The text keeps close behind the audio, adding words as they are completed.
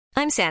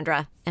I'm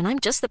Sandra, and I'm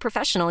just the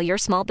professional your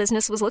small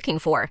business was looking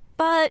for.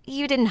 But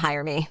you didn't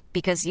hire me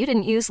because you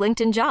didn't use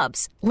LinkedIn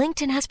Jobs.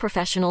 LinkedIn has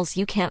professionals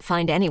you can't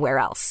find anywhere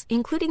else,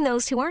 including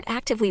those who aren't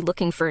actively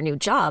looking for a new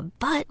job,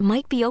 but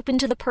might be open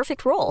to the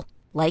perfect role,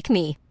 like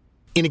me.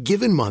 In a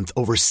given month,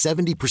 over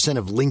 70%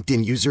 of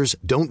LinkedIn users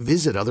don't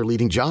visit other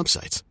leading job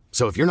sites.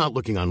 So if you're not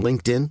looking on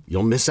LinkedIn,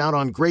 you'll miss out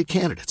on great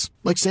candidates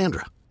like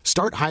Sandra.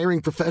 Start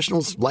hiring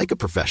professionals like a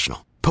professional.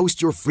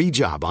 Post your free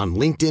job on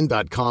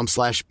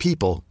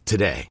linkedin.com/people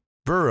today.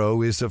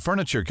 Burrow is a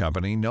furniture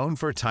company known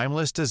for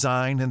timeless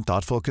design and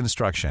thoughtful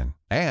construction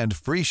and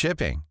free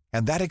shipping,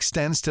 and that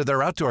extends to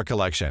their outdoor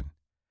collection.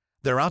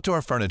 Their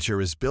outdoor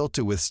furniture is built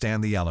to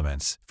withstand the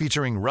elements,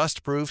 featuring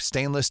rust-proof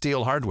stainless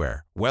steel hardware,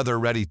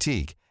 weather-ready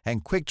teak,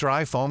 and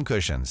quick-dry foam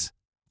cushions.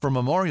 For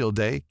Memorial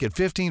Day, get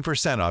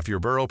 15% off your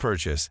Burrow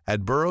purchase at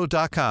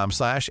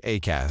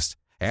burrow.com/acast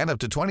and up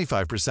to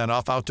 25%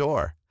 off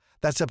outdoor.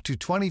 That's up to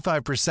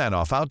 25%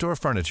 off outdoor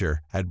furniture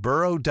at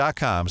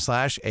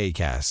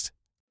burrow.com/acast.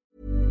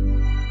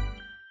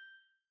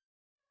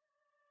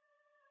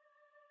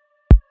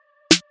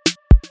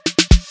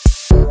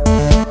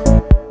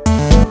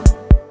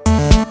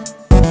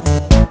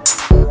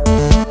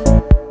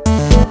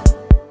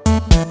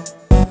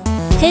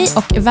 Hej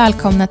och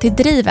välkomna till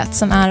Drivet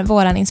som är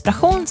våran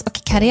inspirations-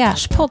 och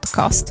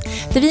karriärspodcast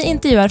där vi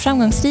intervjuar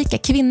framgångsrika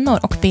kvinnor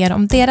och ber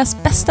om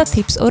deras bästa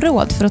tips och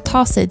råd för att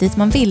ta sig dit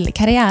man vill i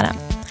karriären.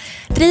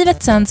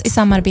 Drivet sänds i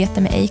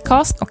samarbete med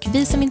Acast och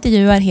vi som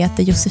intervjuar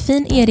heter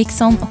Josefin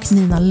Eriksson och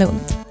Nina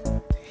Lund.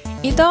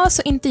 Idag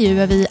så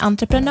intervjuar vi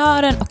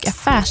entreprenören och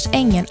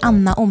affärsängeln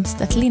Anna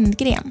Omstedt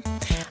Lindgren.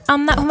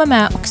 Anna hon var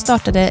med och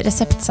startade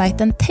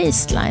receptsajten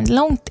Tasteline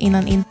långt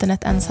innan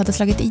internet ens hade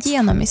slagit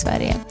igenom i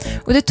Sverige.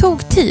 Och det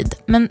tog tid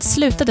men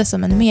slutade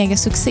som en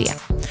megasuccé.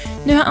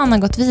 Nu har Anna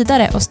gått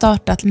vidare och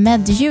startat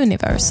Med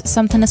Universe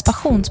samt hennes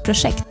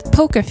passionsprojekt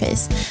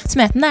Pokerface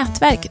som är ett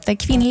nätverk där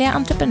kvinnliga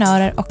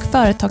entreprenörer och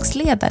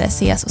företagsledare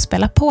ses och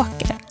spelar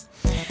poker.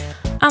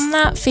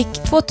 Anna fick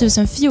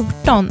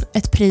 2014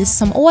 ett pris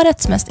som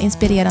årets mest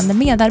inspirerande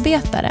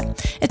medarbetare.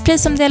 Ett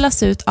pris som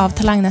delas ut av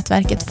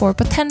talangnätverket For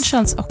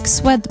Potentials och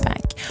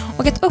Swedbank.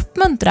 Och att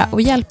uppmuntra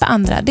och hjälpa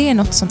andra, det är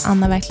något som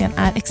Anna verkligen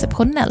är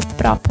exceptionellt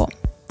bra på.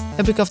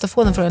 Jag brukar ofta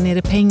få den frågan, är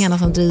det pengarna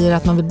som driver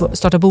att man vill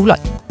starta bolag?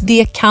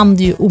 Det kan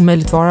det ju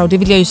omöjligt vara och det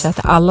vill jag ju säga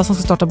till alla som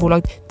ska starta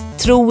bolag.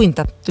 Tro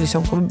inte att du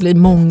liksom kommer bli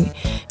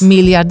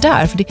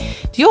mångmiljardär för det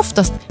är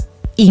oftast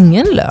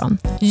ingen lön.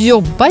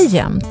 Jobba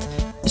jämt.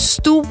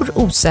 Stor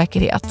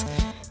osäkerhet.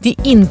 Det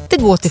är inte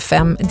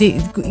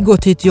gå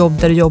till ett jobb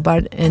där du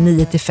jobbar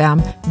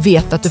 9-5,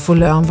 vet att du får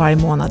lön varje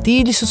månad.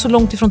 Det är liksom så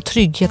långt ifrån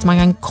trygghet man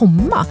kan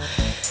komma.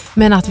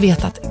 Men att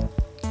veta att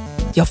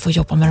jag får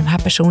jobba med de här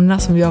personerna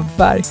som jag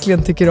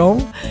verkligen tycker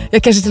om.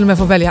 Jag kanske till och med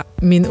får välja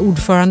min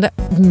ordförande,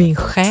 min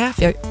chef,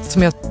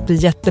 som jag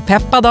blir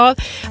jättepeppad av.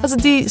 Alltså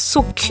det är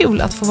så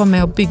kul att få vara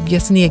med och bygga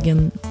sin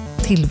egen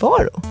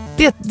tillvaro.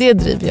 Det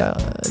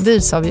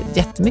drivs av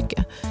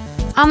jättemycket.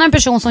 Anna är en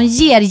person som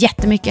ger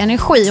jättemycket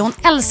energi. Hon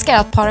älskar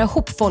att para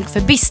ihop folk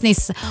för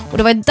business. Och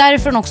det var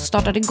därför hon också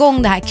startade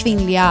igång det här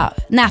kvinnliga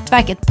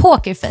nätverket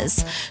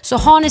Pokerface. Så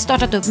har ni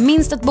startat upp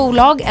minst ett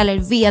bolag eller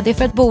vd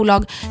för ett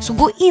bolag, så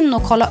gå in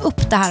och kolla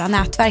upp det här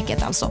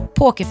nätverket, alltså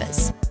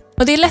Pokerface.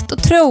 Och det är lätt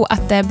att tro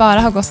att det bara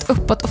har gått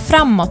uppåt och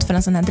framåt för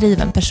en sån här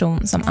driven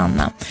person som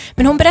Anna.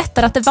 Men hon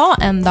berättar att det var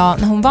en dag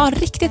när hon var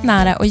riktigt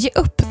nära att ge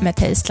upp med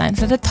Tasteline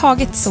för att det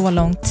tagit så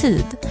lång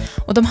tid.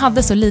 Och de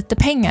hade så lite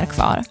pengar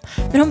kvar.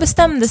 Men hon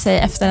bestämde sig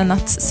efter en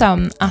natts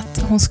sömn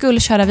att hon skulle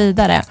köra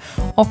vidare.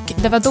 Och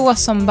det var då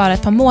som bara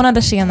ett par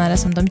månader senare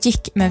som de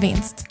gick med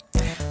vinst.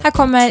 Här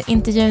kommer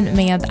intervjun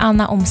med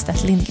Anna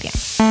Omstedt Lindgren.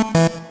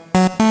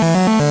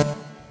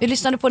 Vi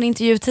lyssnade på en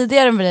intervju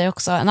tidigare med dig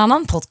också, en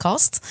annan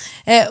podcast.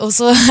 Och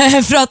så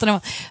pratade de om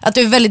att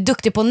du är väldigt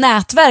duktig på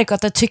nätverk och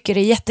att du tycker det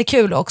är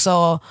jättekul också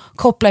att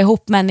koppla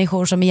ihop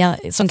människor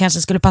som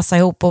kanske skulle passa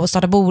ihop och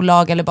starta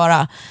bolag eller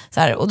bara så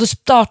här. Och då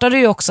startade du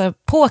ju också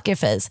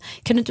Pokerface.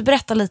 Kan du inte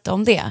berätta lite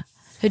om det?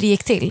 Hur det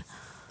gick till?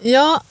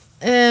 Ja,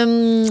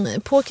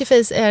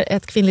 Pokerface är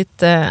ett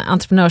kvinnligt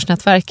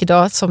entreprenörsnätverk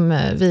idag som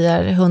vi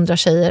är 100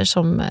 tjejer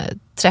som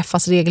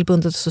träffas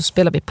regelbundet och så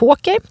spelar vi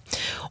poker.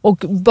 Och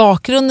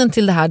bakgrunden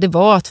till det här, det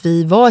var att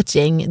vi var ett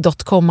gäng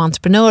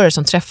dotcom-entreprenörer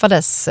som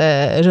träffades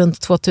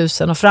runt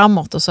 2000 och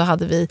framåt. Och så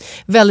hade vi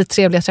väldigt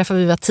trevliga träffar.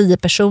 Vi var 10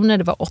 personer,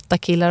 det var 8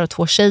 killar och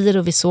 2 tjejer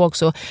och vi såg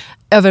så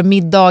över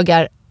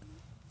middagar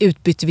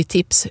utbytte vi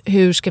tips.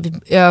 Hur ska vi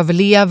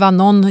överleva?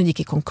 Någon gick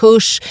i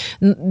konkurs.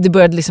 Det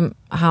började liksom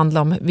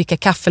handla om vilka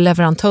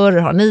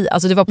kaffeleverantörer har ni?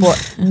 Alltså det var på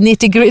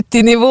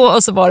nitty-gritty nivå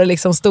och så var det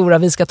liksom stora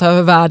vi ska ta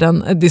över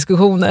världen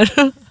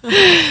diskussioner.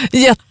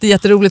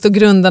 Jätteroligt och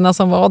grundarna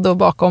som var då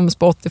bakom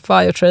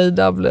Spotify och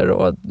Tradedoubler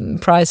och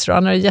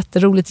Pricerunner,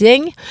 jätteroligt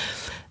gäng.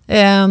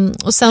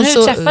 Och sen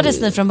hur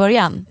träffades ni från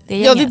början?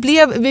 Ja,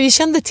 vi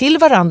kände till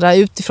varandra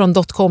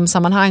utifrån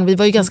 .com-sammanhang. Vi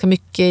var ju ganska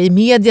mycket i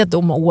media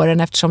de åren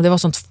eftersom det var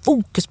sånt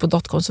fokus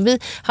på .com. Så vi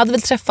hade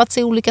väl träffats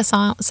i olika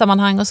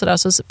sammanhang och sådär,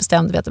 så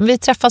bestämde vi att vi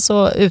träffas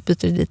och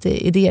utbyter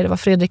lite idéer. Det var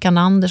Fredrik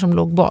Anander som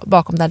låg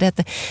bakom där. Det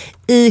hette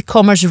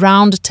e-commerce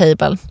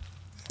roundtable.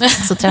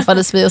 Så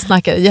träffades vi och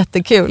snackade,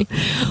 jättekul.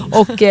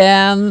 Och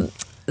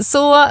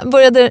så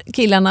började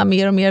killarna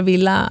mer och mer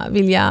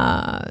vilja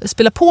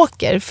spela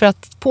poker, för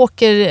att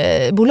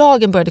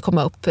pokerbolagen började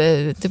komma upp.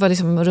 Det var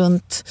liksom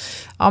runt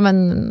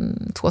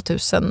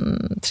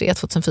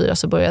 2003-2004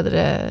 så började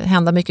det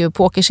hända mycket på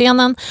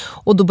pokerscenen,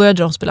 och då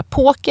började de spela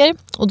poker,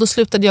 och då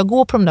slutade jag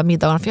gå på de där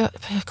middagarna för jag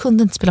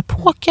kunde inte spela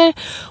poker,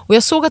 och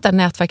jag såg att det här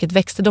nätverket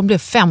växte. De blev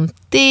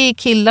 50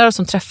 killar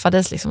som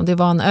träffades liksom. Det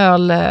var en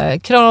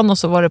ölkran och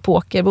så var det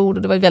pokerbord,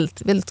 och det var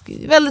väldigt, väldigt,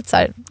 väldigt så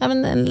här,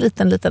 en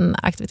liten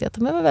aktivitet,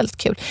 men det var väldigt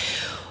kul.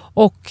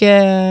 Och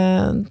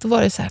då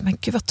var det så här, men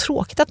gud vad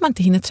tråkigt att man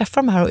inte hinner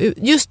träffa de här. Och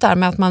just det här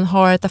med att man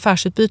har ett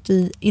affärsutbyte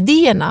i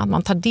idéerna,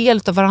 man tar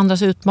del av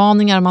varandras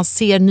utmaningar, man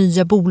ser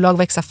nya bolag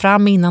växa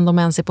fram innan de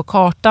ens är på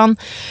kartan.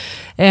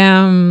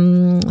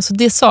 Så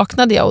det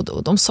saknade jag,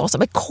 och de sa så här,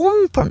 men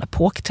kom på de där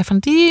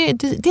pokerträffarna. Det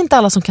är inte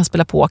alla som kan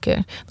spela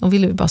poker. De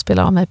ville ju bara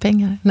spela av mig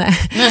pengar. Nej.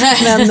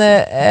 Men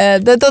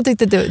då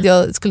tyckte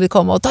jag skulle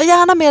komma och ta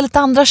gärna med lite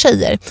andra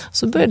tjejer.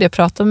 Så började jag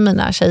prata med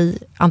mina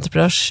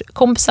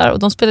tjejentreprenörskompisar, och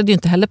de spelade ju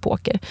inte heller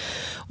poker.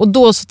 Och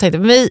då så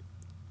tänkte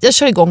jag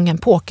kör igång en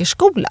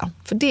pokerskola,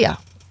 för det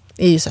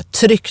är ju så här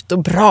tryggt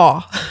och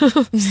bra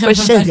för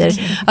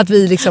tjejer att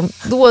vi liksom,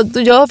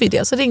 då gör vi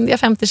det. Så ringde jag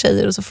 50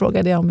 tjejer och så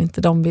frågade jag om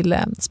inte de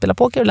ville spela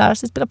poker och lära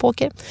sig spela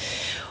poker.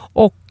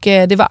 Och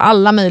det var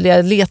alla möjliga,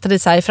 jag letade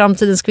så här i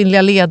framtidens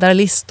kvinnliga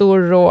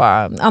ledarlistor och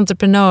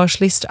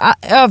entreprenörslistor,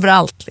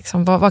 överallt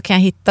liksom. Vad kan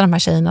jag hitta de här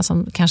tjejerna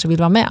som kanske vill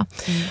vara med?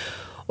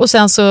 Och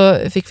sen så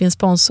fick vi en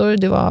sponsor,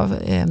 det var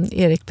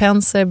Erik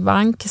Penser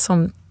Bank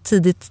som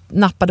tidigt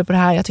nappade på det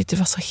här. Jag tyckte det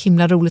var så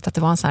himla roligt att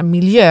det var en sån här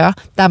miljö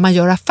där man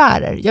gör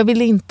affärer. Jag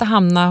ville inte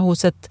hamna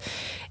hos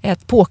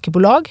ett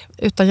pokerbolag,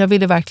 utan jag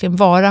ville verkligen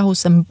vara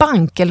hos en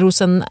bank eller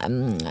hos en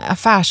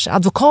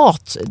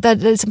affärsadvokat där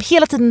det liksom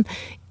hela tiden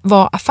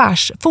var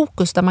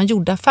affärsfokus, där man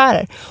gjorde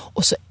affärer.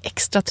 Och så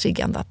extra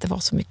triggande att det var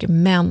så mycket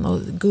män och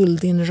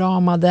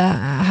guldinramade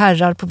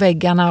herrar på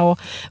väggarna och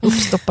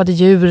uppstoppade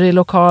djur i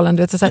lokalen.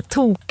 Du vet, så här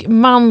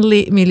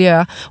tokmanlig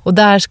miljö. Och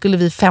där skulle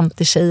vi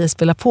 50 tjejer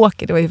spela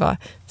poker. Det var ju bara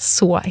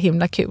så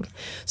himla kul.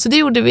 Så det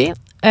gjorde vi.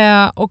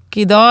 Och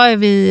idag är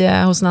vi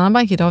hos en annan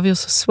bank. Idag är vi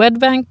hos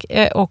Swedbank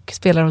och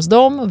spelar hos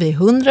dem, och vi är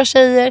 100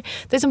 tjejer.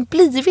 Det har liksom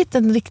blivit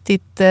en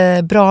riktigt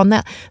bra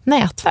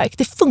nätverk.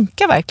 Det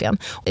funkar verkligen.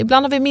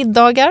 Ibland har vi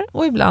middagar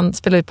och ibland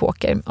spelar vi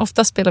poker.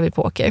 Ofta spelar vi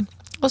poker.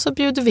 Och så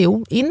bjuder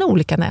vi in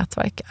olika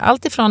nätverk.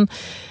 Allt ifrån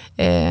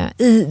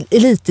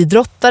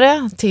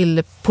elitidrottare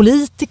till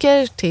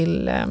politiker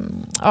till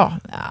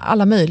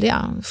alla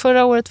möjliga.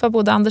 Förra året var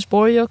både Anders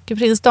Borg och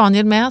prins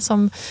Daniel med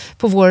som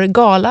på vår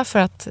gala, för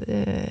att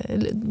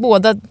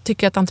båda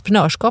tycker att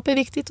entreprenörskap är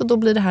viktigt, och då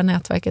blir det här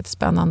nätverket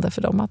spännande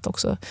för dem att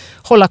också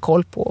hålla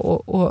koll på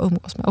och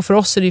umgås med. Och för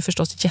oss är det ju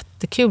förstås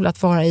jättekul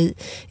att vara i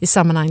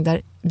sammanhang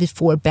där vi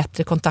får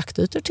bättre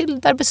kontaktytor till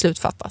där beslut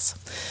fattas.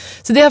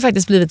 Så det har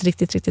faktiskt blivit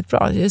riktigt, riktigt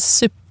bra. Jag är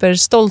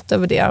superstolt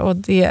över det, och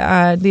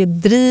det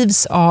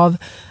drivs av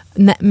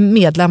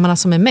medlemmarna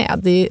som är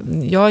med.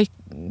 Jag är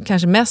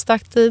kanske mest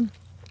aktiv,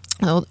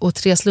 och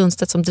Therese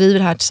Lundstedt som driver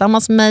det här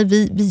tillsammans med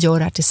mig. Vi gör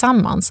det här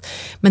tillsammans.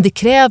 Men det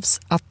krävs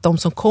att de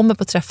som kommer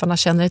på träffarna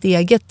känner ett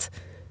eget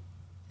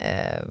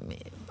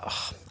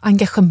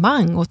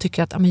engagemang och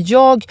tycker att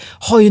jag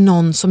har ju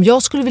någon som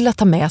jag skulle vilja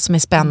ta med som är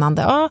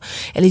spännande.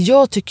 Eller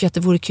jag tycker att det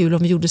vore kul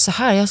om vi gjorde så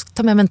här. Jag ska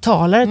ta med en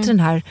talare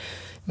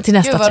till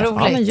nästa träff.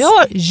 Men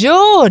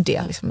gör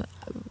det. Liksom.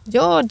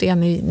 Gör det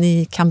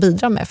ni kan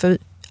bidra med. För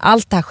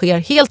allt det här sker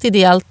helt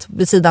ideellt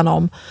vid sidan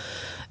om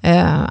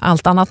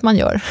allt annat man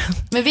gör.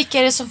 Men vilka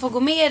är det som får gå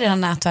med i det här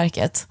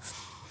nätverket?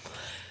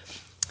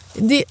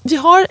 Vi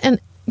har en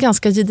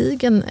ganska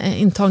gedigen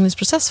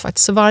intagningsprocess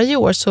faktiskt. Så varje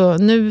år, så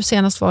nu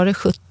senast var det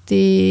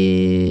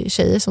 70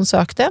 tjejer som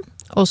sökte,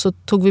 och så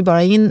tog vi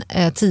bara in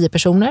 10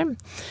 personer.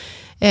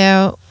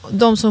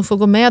 De som får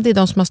gå med är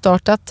de som har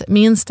startat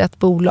minst ett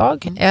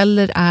bolag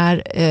eller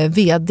är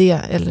vd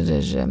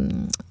eller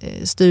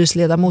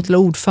styrelseledamot eller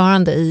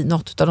ordförande i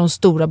något av de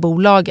stora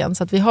bolagen.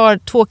 Så att vi har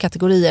 2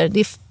 kategorier. Det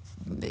är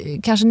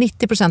kanske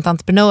 90%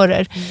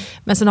 entreprenörer,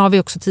 men sen har vi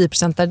också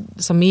 10%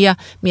 som är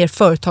mer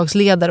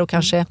företagsledare och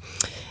kanske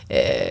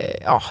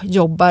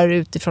jobbar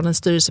utifrån en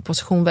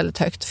styrelseposition väldigt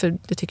högt, för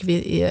det tycker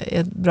vi är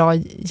ett bra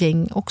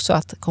gäng också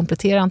att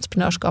komplettera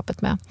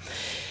entreprenörskapet med.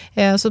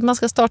 Så att man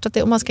ska starta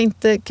det, och man ska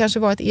inte kanske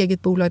vara ett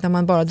eget bolag där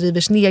man bara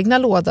driver sin egna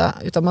låda,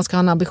 utan man ska ha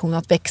en ambition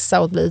att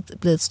växa och bli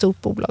ett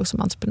stort bolag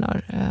som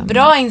entreprenör.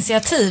 Bra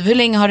initiativ. Hur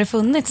länge har det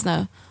funnits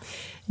nu?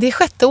 Det är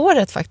 6:e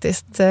året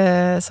faktiskt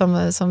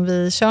som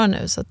vi kör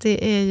nu, så att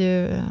det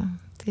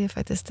är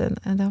faktiskt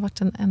det har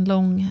varit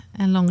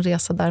en lång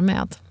resa där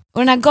med.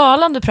 Och den här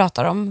galan du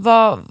pratar om,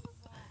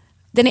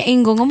 Den är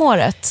en gång om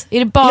året. Är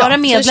det bara Ja,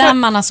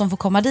 medlemmarna som får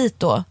komma dit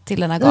då till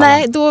den här galan?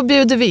 Nej, då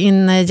bjuder vi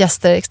in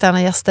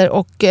externa gäster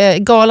och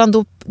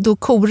galan då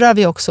korar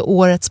vi också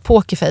årets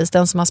pokerface,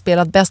 den som har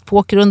spelat bäst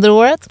poker under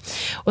året.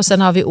 Och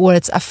sen har vi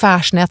årets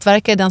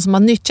affärsnätverkare, den som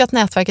har nyttjat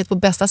nätverket på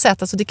bästa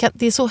sätt. Alltså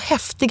det är så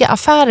häftiga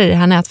affärer i det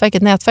här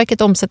nätverket.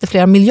 Nätverket omsätter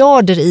flera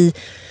miljarder i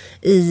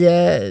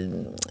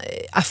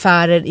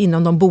affärer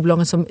inom de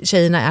bolagen som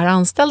tjejerna är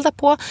anställda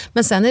på.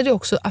 Men sen är det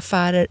också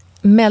affärer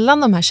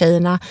mellan de här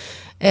tjejerna.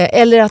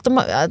 Eller att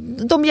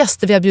de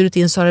gäster vi har bjudit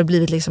in, så har det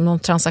blivit liksom någon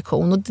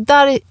transaktion. Och det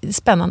där är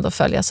spännande att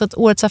följa. Så att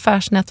årets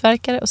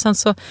affärsnätverkare och sen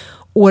så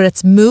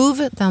årets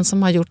move, den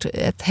som har gjort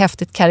ett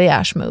häftigt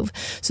karriärsmove.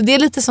 Så det är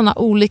lite sådana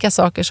olika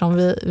saker som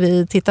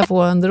vi tittar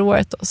på under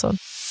året. Och så.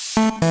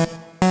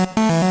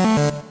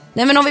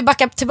 Nej, men om vi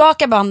backar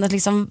tillbaka bandet,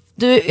 liksom,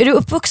 är du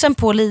uppvuxen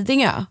på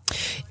Lidingö?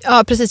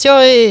 Ja, precis.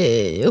 Jag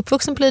är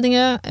uppvuxen på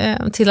Lidingö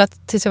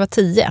tills jag var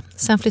 10.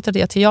 Sen flyttade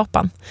jag till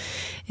Japan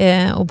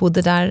och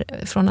bodde där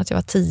från att jag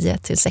var 10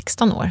 till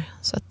 16 år.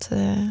 Så att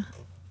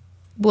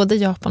både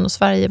Japan och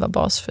Sverige var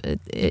bas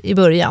i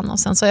början. Och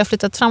sen så har jag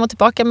flyttat fram och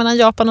tillbaka mellan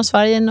Japan och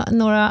Sverige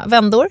några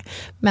vändor.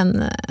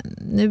 Men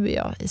nu är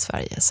jag i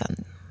Sverige sedan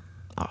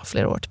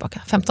flera år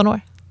tillbaka, 15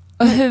 år.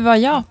 Och hur var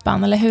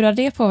Japan? Eller hur har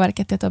det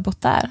påverkat dig att du har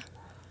bott där?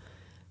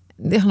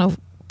 Det har nog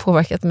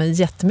påverkat mig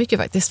jättemycket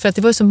faktiskt. För att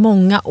det var ju så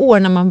många år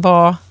när man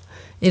var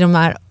i de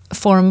här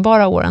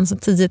formbara åren, så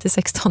 10 till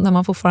 16, när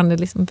man fortfarande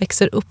liksom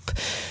växer upp.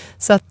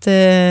 Så att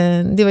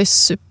det var ju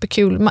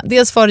superkul.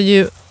 Dels var det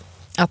ju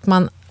att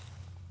man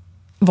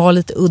var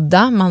lite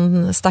udda.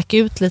 Man stack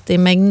ut lite i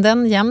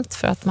mängden jämt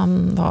för att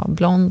man var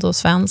blond och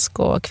svensk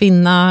och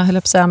kvinna, höll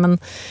jag på att säga. Men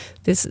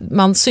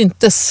man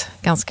syntes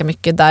ganska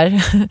mycket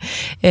där.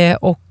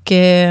 Och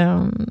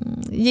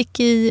gick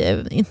i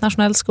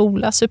internationell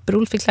skola.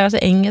 Superroligt, fick lära sig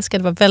engelska.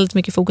 Det var väldigt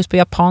mycket fokus på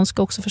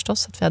japanska också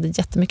förstås. Att vi hade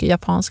jättemycket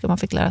japanska och man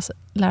fick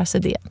lära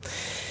sig det.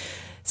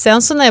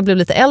 Sen så när jag blev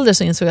lite äldre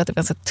så insåg jag att det var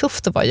ganska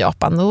tufft att vara i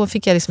Japan. Då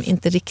fick jag liksom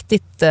inte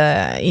riktigt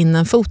in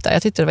en fot där.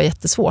 Jag tyckte det var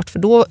jättesvårt, för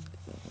då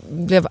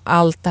blev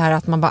allt det här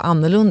att man var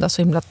annorlunda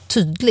så himla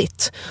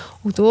tydligt.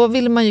 Och då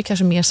ville man ju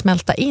kanske mer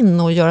smälta in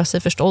och göra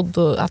sig förstådd,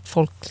 och att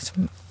folk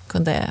liksom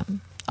kunde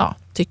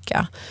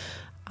tycka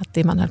att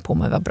det man höll på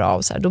med var bra.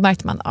 Och så här. Då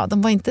märkte man att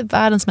de var inte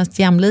världens mest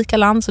jämlika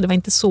land, så det var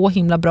inte så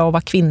himla bra att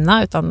vara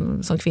kvinna,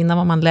 utan som kvinna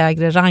var man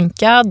lägre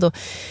rankad. Och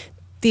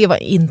det var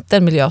inte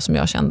en miljö som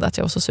jag kände att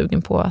jag var så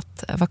sugen på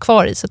att vara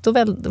kvar i. Så då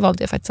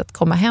valde jag faktiskt att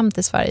komma hem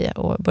till Sverige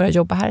och börja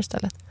jobba här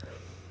istället.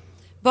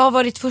 Vad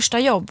var ditt första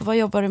jobb? Vad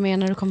jobbade du med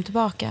när du kom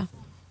tillbaka?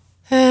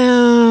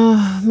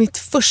 Mitt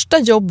första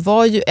jobb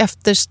var ju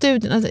efter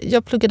studierna.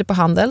 Jag pluggade på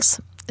Handels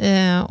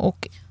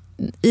och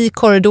i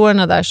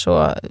korridorerna där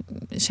så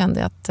kände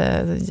jag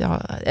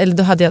att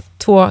då hade jag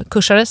 2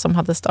 kursare som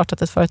hade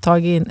startat ett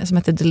företag som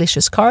heter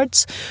Delicious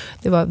Cards.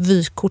 Det var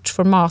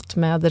vykortsformat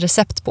med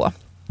recept på.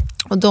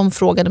 Och de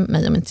frågade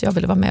mig om inte jag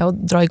ville vara med och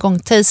dra igång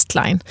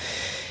Tasteline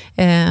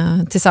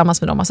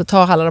tillsammans med dem. Alltså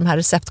ta alla de här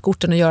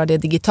receptkorten och göra det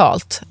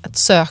digitalt. Att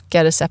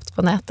söka recept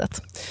på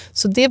nätet.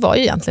 Så det var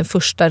ju egentligen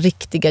första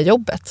riktiga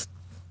jobbet.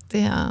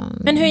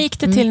 Men hur gick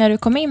det till när du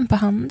kom in på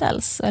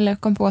Handels? Eller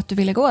kom på att du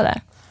ville gå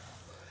där?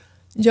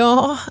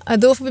 Ja,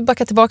 då får vi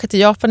backa tillbaka till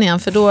Japan igen.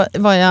 För då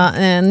var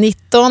jag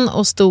 19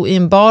 och stod i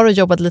en bar och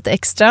jobbade lite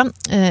extra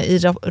i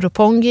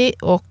Roppongi.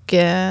 Och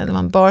det var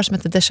en bar som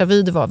hette Déjà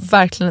Vu. Det var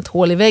verkligen ett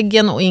hål i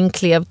väggen och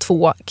inklev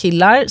 2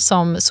 killar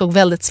som såg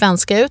väldigt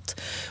svenska ut.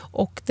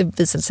 Och det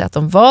visade sig att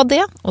de var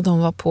det. Och de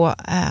var på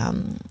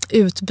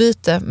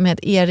utbyte med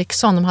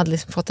Ericsson. De hade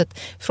liksom fått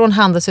från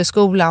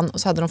Handelshögskolan,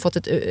 och så hade de fått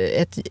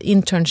ett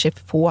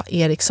internship på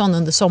Ericsson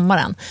under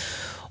sommaren.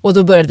 Och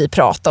då började vi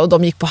prata och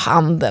de gick på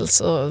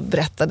Handels och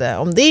berättade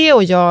om det.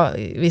 Och jag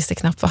visste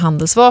knappt vad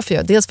Handels var,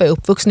 för dels var jag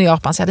uppvuxen i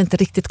Japan så jag hade inte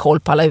riktigt koll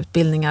på alla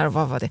utbildningar och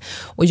vad var det.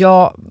 Och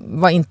jag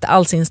var inte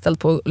alls inställd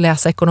på att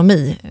läsa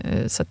ekonomi,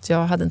 så att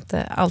jag hade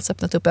inte alls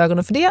öppnat upp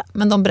ögonen för det.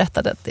 Men de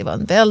berättade att det var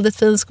en väldigt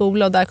fin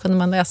skola och där kunde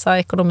man läsa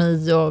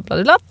ekonomi och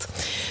bla.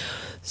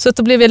 Så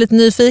då blev jag lite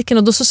nyfiken,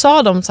 och då så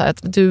sa de så här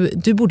att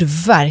du borde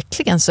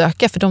verkligen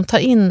söka, för de tar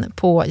in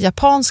på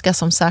japanska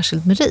som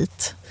särskild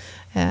merit.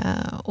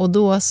 Och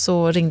då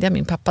så ringde jag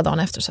min pappa dagen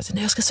efter och sa att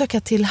jag ska söka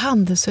till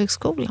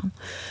Handelshögskolan.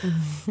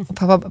 Och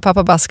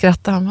pappa bara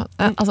skrattade.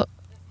 Alltså,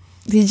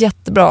 det är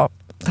jättebra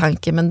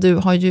tanke, men du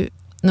har ju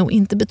nog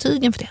inte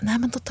betygen för det. Nej,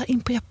 men då tar in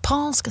på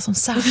japanska som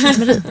särskild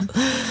merit.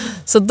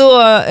 Så då,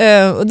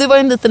 och det var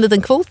en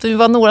liten kvot. Vi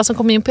var några som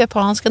kom in på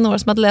japanska, några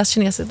som hade läst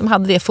kinesiska. De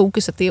hade det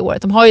fokuset det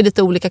året. De har ju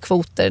lite olika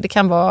kvoter. Det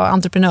kan vara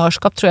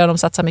entreprenörskap, tror jag de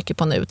satsar mycket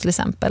på nu till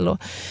exempel. Och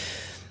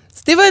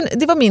det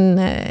var min...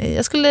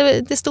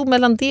 det stod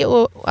mellan det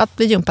och att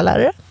bli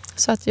gympalärare.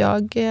 Så att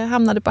jag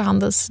hamnade på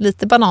Handels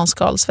lite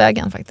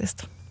bananskalsvägen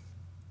faktiskt.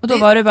 Och då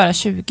var du bara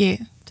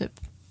 20 typ?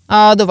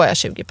 Ja, då var jag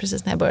 20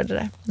 precis när jag började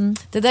där. Mm.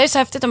 Det där är så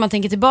häftigt om man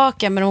tänker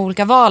tillbaka med de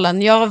olika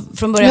valen. Jag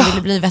från början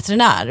ville bli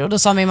veterinär, och då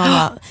sa min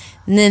mamma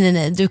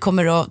nej, du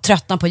kommer att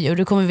tröttna på djur.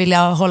 Du kommer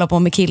vilja hålla på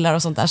med killar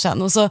och sånt där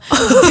sen. Och så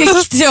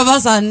tyckte jag bara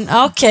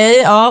såhär,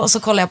 okej, och så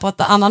kollade jag på en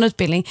annan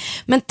utbildning.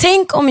 Men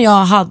tänk om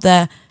jag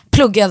hade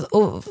pluggade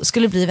och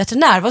skulle bli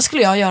veterinär, vad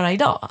skulle jag göra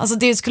idag? Alltså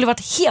det skulle varit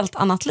ett helt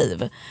annat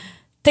liv.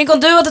 Tänk om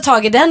du hade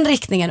tagit den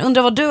riktningen,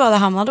 undrar vad du hade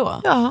hamnat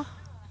då?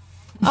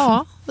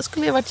 Ja, då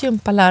skulle jag varit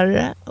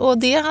gympalärare. Och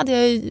det hade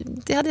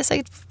jag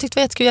säkert tyckt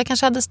var jättekul. Jag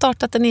kanske hade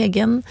startat ett eget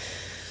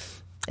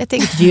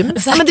gym.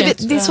 Ja, men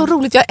det är så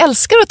roligt. Jag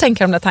älskar att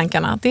tänka de där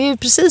tankarna. Det är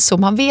precis så,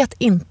 man vet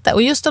inte.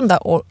 Och just de där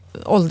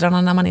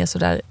åldrarna när man är så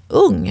där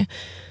ung,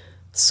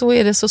 så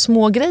är det så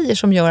små grejer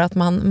som gör att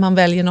man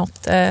väljer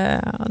något.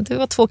 Det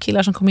var 2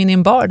 killar som kom in i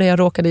en bar där jag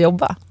råkade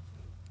jobba.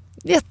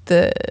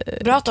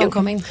 Bra att de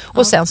kom in.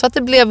 Och sen så att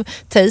det blev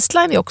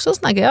Tasteline är också en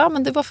sån här grej. Ja,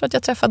 men det var för att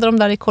jag träffade dem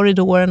där i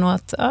korridoren och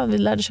att vi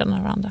lärde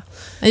känna varandra.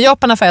 Men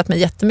Japan har färgat mig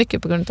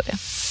jättemycket på grund av det.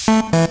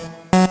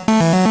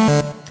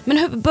 Men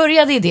hur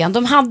började idén?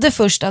 De hade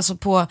först alltså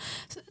på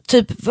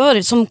typ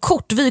som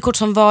vykort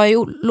som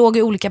låg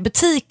i olika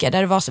butiker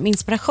där det var som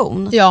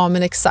inspiration. Ja,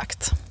 men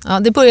exakt. Ja,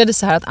 det började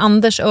så här att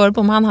Anders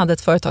Örbom, han hade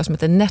ett företag som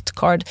heter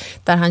Netcard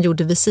där han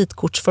gjorde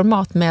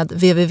visitkortsformat med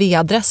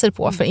www-adresser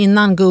på. För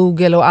innan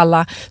Google och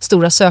alla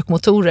stora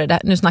sökmotorer,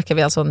 nu snackar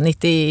vi alltså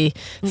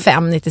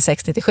 95,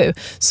 96, 97,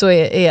 så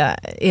är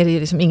det ju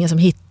liksom ingen som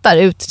hittar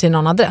ut till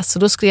någon adress. Så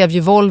då skrev ju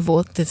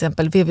Volvo till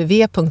exempel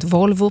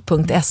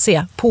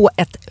www.volvo.se på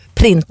ett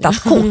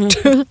printat kort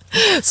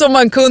som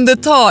man kunde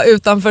ta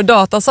utanför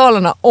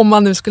datasalarna om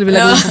man nu skulle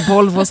vilja gå in på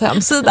Volvos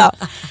hemsida.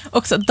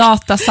 Också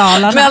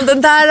datasalarna. Men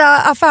den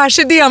där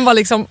affärsidén var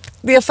liksom,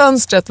 det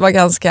fönstret var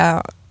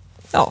ganska,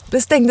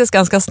 det stängdes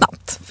ganska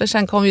snabbt. För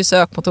sen kom ju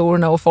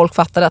sökmotorerna och folk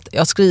fattade att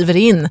jag skriver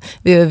in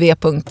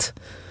www.ala.se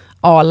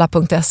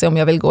om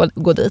jag vill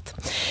gå dit.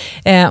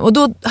 Och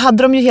då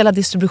hade de ju hela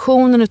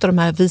distributionen utav de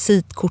här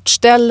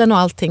visitkortställen och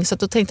allting. Så att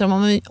då tänkte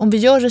de om vi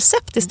gör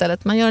recept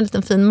istället. Man gör en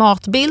liten fin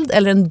matbild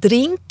eller en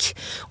drink.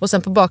 Och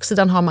sen på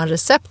baksidan har man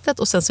receptet.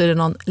 Och sen så är det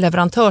någon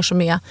leverantör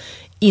som är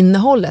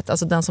innehållet,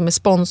 alltså den som är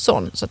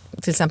sponsorn. Så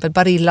till exempel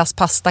Barillas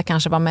pasta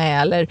kanske var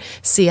med, eller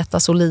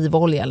Zetas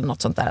olivolja eller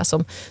något sånt där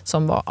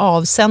som var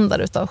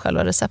avsändare utav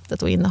själva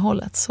receptet och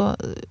innehållet. Så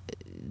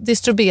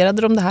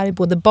distribuerade de det här i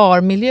både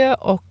barmiljö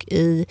och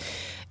i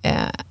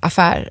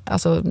affär,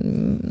 alltså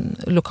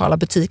lokala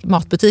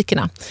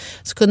matbutikerna.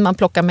 Så kunde man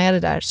plocka med det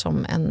där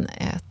som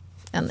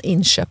en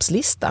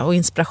inköpslista och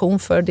inspiration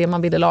för det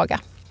man ville laga.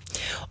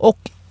 Och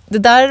det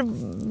där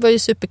var ju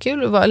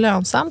superkul och var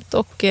lönsamt,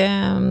 och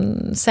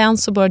sen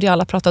så började ju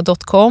alla prata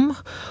 .com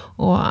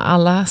och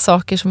alla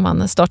saker som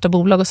man startar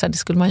bolag och så här, det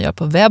skulle man göra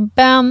på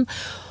webben,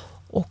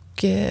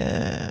 och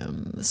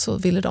så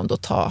ville de då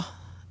ta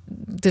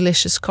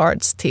Delicious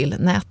Cards till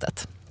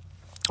nätet.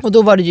 Och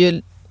då var det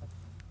ju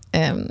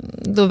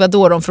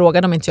då de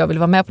frågade om inte jag ville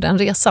vara med på den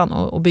resan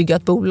och bygga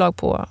ett bolag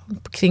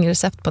kring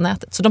recept på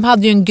nätet. Så de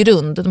hade ju en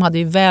grund, de hade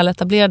ju väl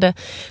etablerade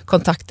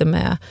kontakter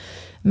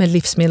med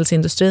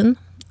livsmedelsindustrin,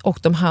 och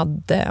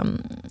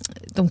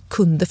de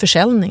kunde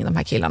försäljning, de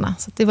här killarna.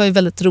 Så det var ju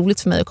väldigt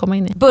roligt för mig att komma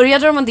in i.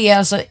 Började de med det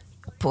alltså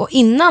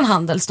innan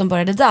Handels de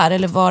började där,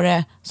 eller var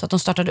det så att de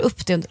startade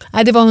upp det?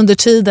 Nej, det var under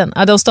tiden.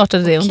 Ja, de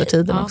startade det under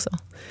tiden också.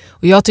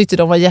 Och jag tyckte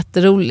de var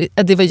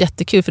jätteroliga. Det var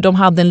jättekul för de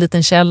hade en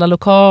liten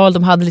källarlokal,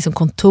 de hade liksom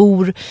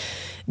kontor.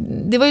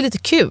 Det var ju lite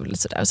kul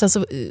sådär. Sen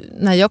så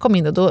när jag kom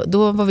in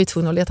då var vi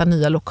tvungna att leta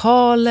nya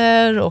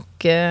lokaler,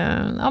 och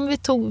vi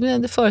tog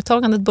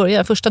företagandet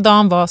började. Första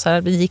dagen var så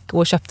här, vi gick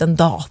och köpte en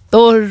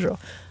dator och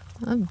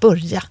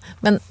börja.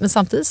 Men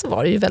samtidigt så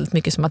var det ju väldigt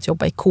mycket som att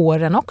jobba i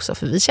kåren också,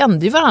 för vi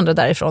kände ju varandra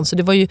därifrån, så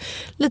det var ju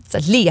lite så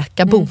här,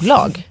 leka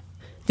bolag.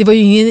 Det var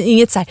ju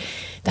inget så här,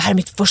 det här är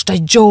mitt första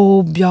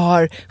jobb, jag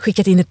har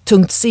skickat in ett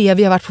tungt CV,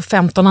 jag har varit på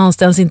 15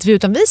 anställningsintervjuer,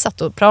 utan vi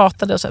satt och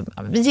pratade och så,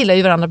 vi gillar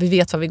ju varandra, vi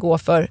vet vad vi går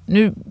för,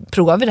 nu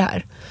provar vi det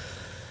här.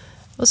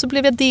 Och så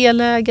blev jag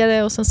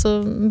delägare, och sen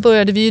så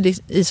började vi ju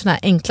i såna här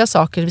enkla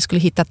saker. Vi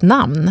skulle hitta ett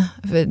namn.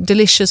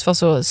 Delicious var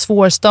så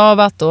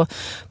svårstavat, och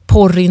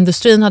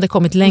porrindustrin hade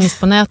kommit längst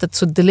på nätet,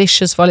 så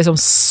Delicious var liksom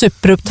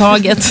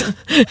superupptaget.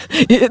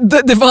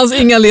 Det fanns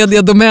inga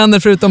lediga domäner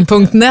förutom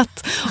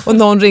 .net, och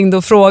någon ringde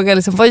och frågade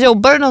liksom, vad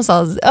jobbar du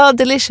någonstans? Ja,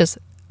 Delicious.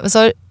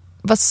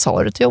 Vad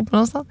sa du till jobb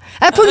någonstans?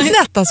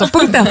 .net alltså,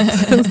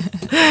 .net.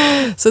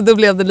 Så då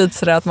blev det lite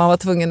sådär att man var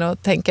tvungen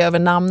att tänka över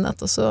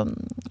namnet, och så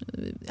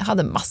jag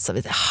hade massa,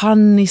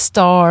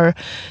 Honeystar,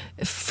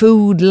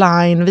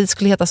 Foodline, vi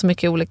skulle heta så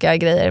mycket olika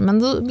grejer, men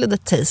då blev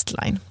det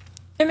Tasteline.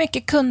 Hur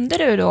mycket kunde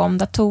du då om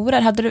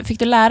datorer? Fick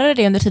du lära dig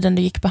det under tiden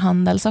du gick på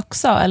Handels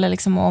också, eller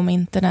liksom om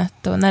internet,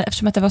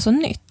 eftersom att det var så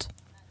nytt?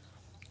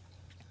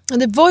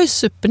 Det var ju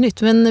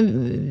supernytt,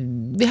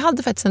 men vi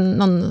hade faktiskt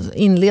någon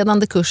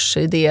inledande kurs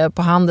i det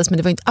på Handels, men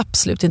det var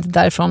absolut inte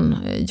därifrån.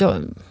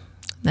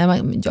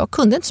 Jag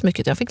kunde inte så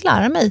mycket, jag fick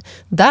lära mig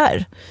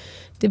där.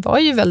 Det var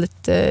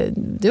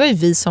ju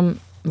vi som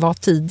var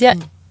tidiga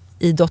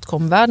i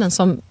dotcom-världen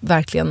som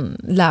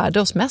verkligen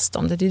lärde oss mest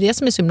om det. Det är det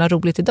som är så himla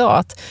roligt idag,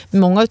 att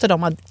många av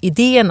de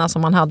idéerna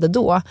som man hade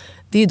då,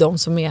 det är ju de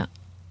som är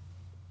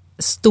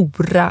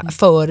stora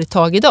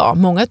företag idag.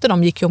 Många av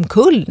dem gick ju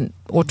omkull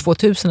år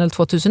 2000 eller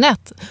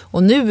 2001,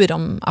 och nu är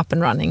de up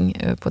and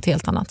running på ett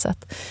helt annat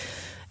sätt.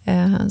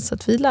 Så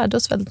att vi lärde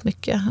oss väldigt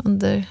mycket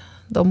under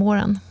de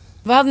åren.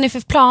 Vad hade ni för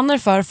planer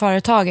för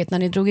företaget när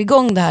ni drog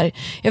igång det här?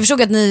 Jag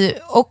förstod att ni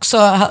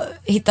också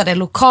hittade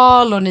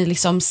lokal och ni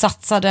liksom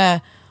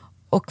satsade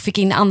och fick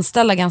in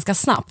anställda ganska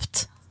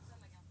snabbt.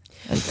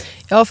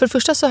 Ja, för det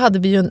första så hade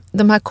vi ju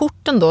de här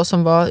korten då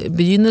som var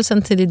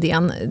begynnelsen till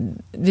idén.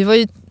 Vi var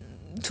ju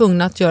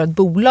tvungna att göra ett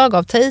bolag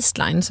av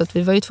Tasteline, så att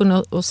vi var ju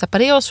tvungna att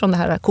separera oss från det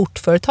här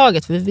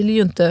kortföretaget. Vi ville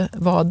ju inte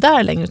vara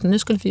där längre, utan nu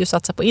skulle vi ju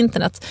satsa på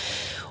internet.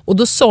 Och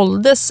då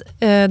såldes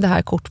det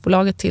här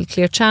kortbolaget till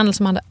Clear Channel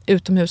som hade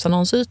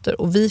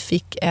utomhusannonsytor, och vi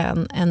fick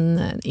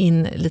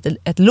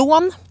ett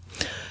lån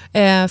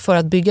för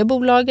att bygga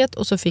bolaget,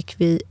 och så fick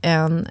vi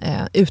en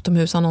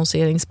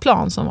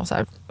utomhusannonseringsplan som var så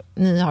här: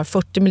 ni har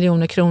 40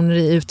 miljoner kronor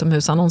i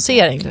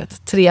utomhusannonsering. Du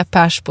vet, 3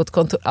 pers på ett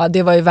kontor. Ja,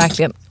 det var ju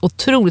verkligen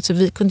otroligt. Så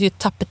vi kunde ju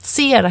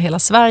tapetsera hela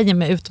Sverige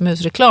med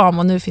utomhusreklam,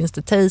 och nu finns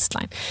det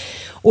Tasteline.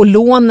 Och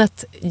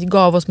lånet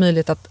gav oss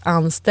möjlighet att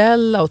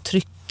anställa och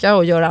trycka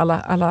och göra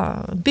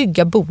alla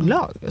bygga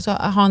bolag. Så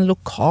ha en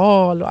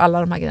lokal och alla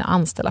de här grejerna,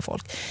 anställa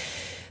folk.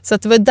 Så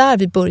att det var där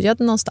vi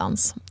började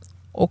någonstans.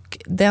 Och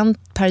den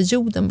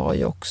perioden var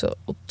ju också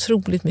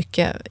otroligt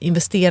mycket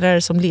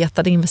investerare som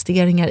letade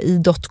investeringar i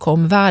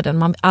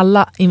dotcom-världen.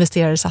 Alla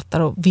investerare satt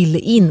där och ville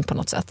in på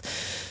något sätt.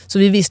 Så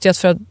vi visste ju att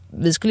för att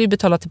vi skulle ju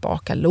betala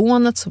tillbaka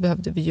lånet så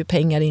behövde vi ju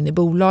pengar in i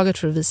bolaget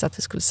för att visa att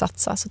vi skulle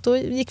satsa. Så då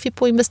gick vi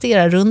på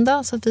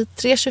investerarrunda. Så att vi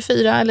 3,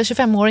 24 eller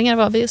 25-åringar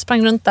var vi,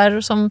 sprang runt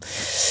där som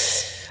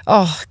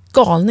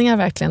galningar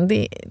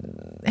verkligen.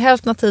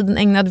 Hälften av tiden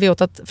ägnade vi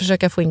åt att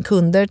försöka få in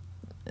kunder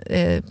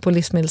på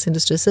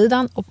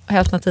livsmedelsindustrisidan, och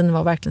hälften av tiden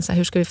var verkligen så här: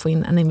 hur ska vi få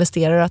in en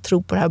investerare att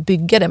tro på det här och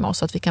bygga det med oss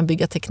så att vi kan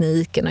bygga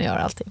tekniken och göra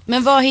allting.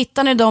 Men vad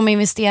hittar ni de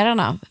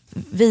investerarna?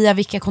 Via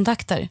vilka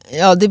kontakter?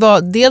 Ja, det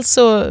var dels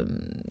så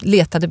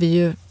letade vi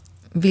ju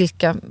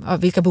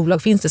vilka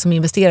bolag finns det som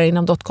investerar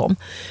inom dotcom.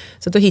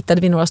 Så då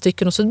hittade vi några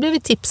stycken, och så blev vi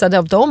tipsade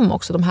av dem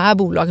också. De här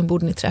bolagen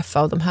borde ni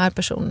träffa, och de här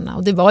personerna.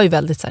 Och det var ju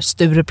väldigt så här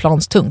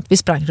Stureplanstungt. Vi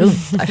sprang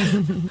runt där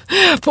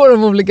på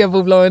de olika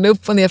bolagen,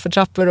 upp och ner för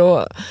trappor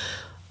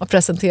och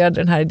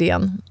presenterade den här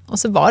idén. Och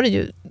så var det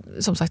ju,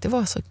 som sagt, det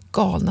var så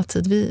galna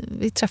tid.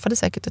 Vi träffade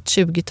säkert ett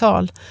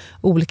 20-tal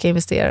olika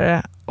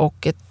investerare,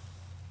 och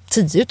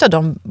 10 av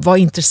dem var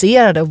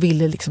intresserade och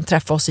ville liksom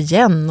träffa oss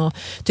igen och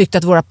tyckte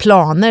att våra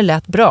planer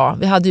lät bra.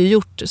 Vi hade ju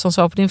gjort, som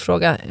svar på din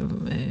fråga,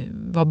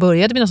 vad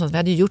började vi någonstans? Vi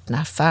hade ju gjort den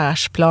här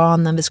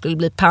affärsplanen. Vi skulle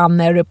bli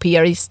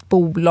pan-europeiskt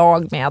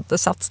bolag med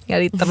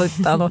satsningar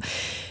utan och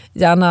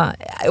gärna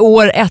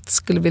år 1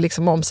 skulle vi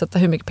liksom omsätta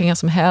hur mycket pengar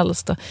som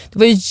helst. Och det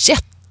var ju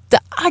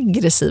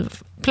aggressiv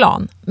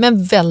plan,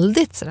 men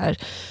väldigt sådär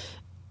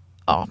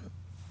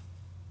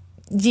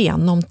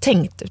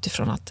genomtänkt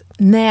utifrån att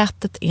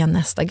nätet är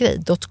nästa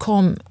grej.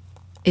 .com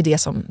är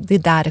det är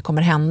där det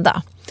kommer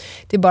hända.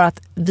 Det är bara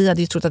att vi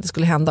hade ju trott att det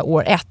skulle hända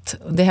år 1.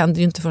 Det hände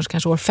ju inte förrän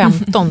kanske år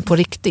 15 på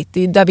riktigt.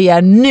 Det är där vi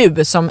är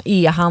nu som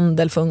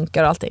e-handel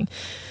funkar och allting.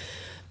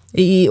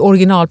 I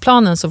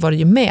originalplanen så var det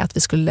ju med att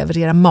vi skulle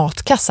leverera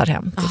matkassar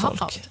hem till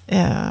folk.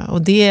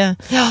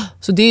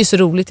 Så det är ju så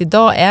roligt.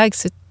 Idag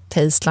ägs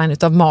Tasteline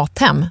utav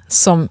Mathem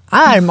som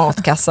är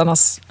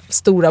matkassarnas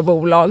stora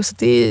bolag. Så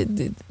det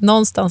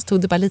någonstans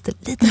tog det bara lite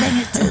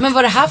längre tid. Men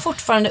var det här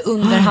fortfarande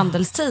under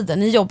handelstiden?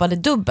 Ni jobbade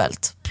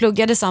dubbelt,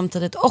 pluggade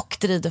samtidigt och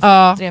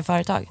drev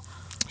företag?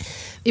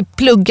 Vi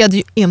pluggade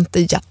ju inte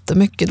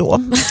jättemycket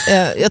då.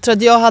 Jag tror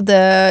att jag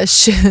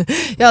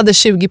hade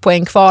 20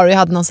 poäng kvar, och jag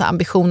hade någon sån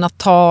ambition att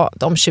ta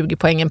de 20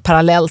 poängen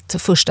parallellt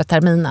första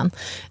terminen.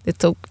 Det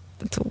tog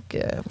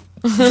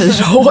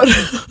 4 år.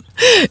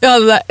 Jag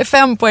hade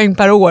 5 poäng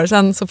per år.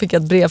 Sen så fick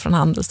jag ett brev från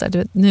Handels där. Du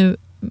vet, nu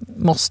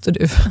måste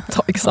du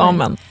ta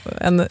examen.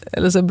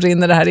 Eller så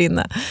brinner det här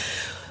inne.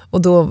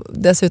 Och då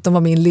dessutom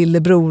var min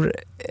lillebror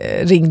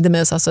ringde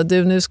mig och sa så,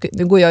 nu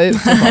går jag ut.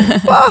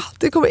 Och bara,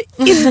 du kommer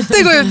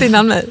inte gå ut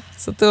innan mig.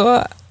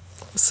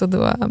 Så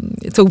då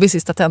tog vi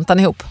sista tentan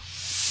ihop.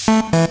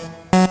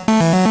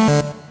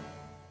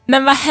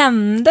 Men vad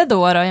hände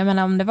då? Jag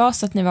menar, om det var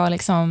så att ni var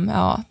liksom,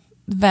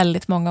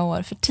 väldigt många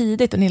år för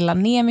tidigt och ni la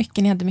ner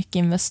mycket, ni hade mycket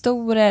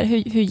investorer.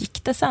 Hur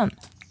gick det sen?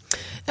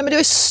 Ja, men det var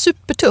ju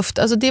supertufft.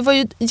 Alltså, det var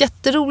ju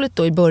jätteroligt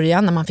då i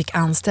början när man fick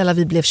anställa.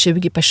 Vi blev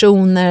 20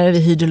 personer, vi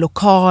hyrde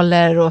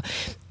lokaler, och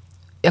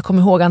jag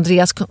kommer ihåg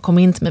Andreas kom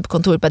in till mig på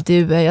kontoret och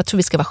bara, jag tror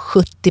vi ska vara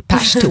 70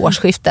 pers till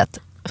årsskiftet.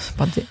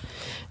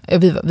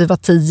 Vi var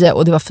 10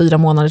 och det var 4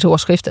 månader till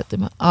årsskiftet.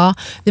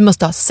 Vi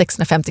måste ha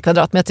 650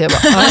 kvadratmeter. Jag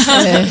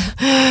bara,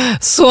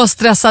 så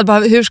stressad. Bara,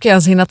 hur ska jag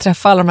ens hinna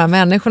träffa alla de här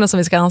människorna som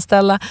vi ska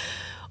anställa?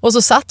 Och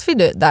så satt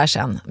vi där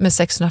sen med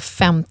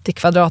 650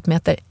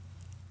 kvadratmeter,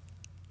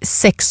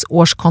 6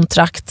 års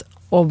kontrakt,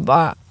 och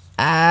bara,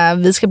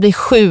 vi ska bli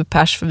 7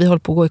 pers för vi håller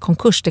på att gå i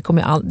konkurs. Det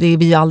är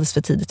vi alldeles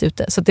för tidigt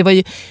ute. Så det var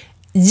ju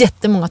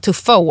jättemånga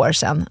tuffa år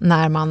sen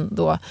när man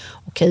då,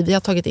 vi har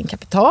tagit in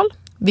kapital,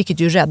 vilket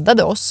ju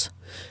räddade oss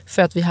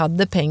för att vi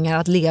hade pengar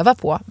att leva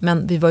på,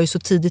 men vi var ju så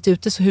tidigt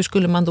ute, så hur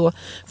skulle man då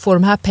få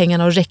de här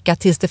pengarna att räcka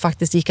tills det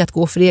faktiskt gick att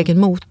gå för egen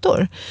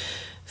motor?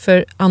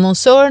 För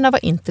annonsörerna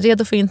var inte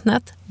redo för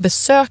internet.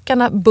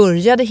 Besökarna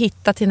började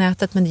hitta till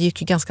nätet, men det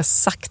gick ju ganska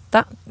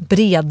sakta.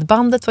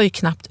 Bredbandet var ju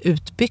knappt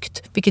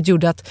utbyggt, vilket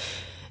gjorde att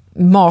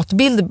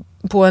matbild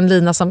på en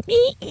lina som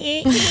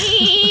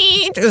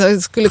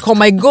skulle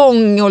komma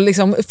igång och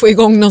liksom få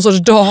igång någon sorts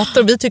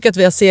dator. Vi tycker att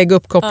vi har seg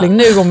uppkoppling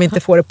nu om vi inte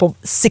får det på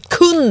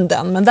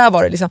sekunden. Men där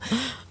var det liksom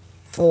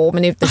 2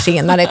 minuter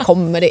senare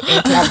kommer det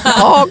en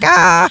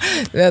klapphaga.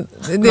 Det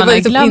var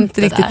liksom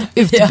inte riktigt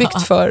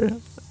utbyggt för...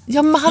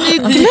 Ja, man hade ju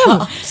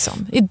glömt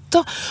liksom.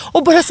 Idag.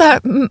 Och bara så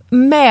här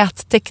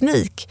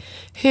mätteknik.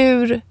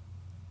 Hur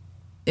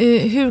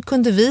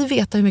kunde vi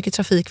veta hur mycket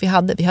trafik vi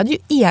hade? Vi hade ju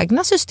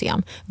egna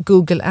system.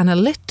 Google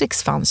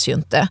Analytics fanns ju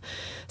inte.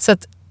 Så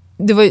att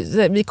det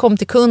var, vi kom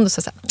till kund och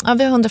sa så här,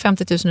 vi har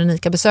 150 000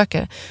 unika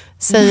besökare.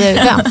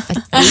 Säger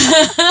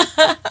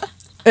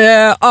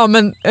vem?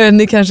 Men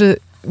ni kanske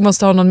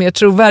måste ha någon mer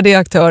trovärdig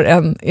aktör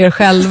än er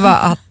själva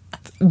att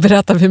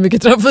berätta hur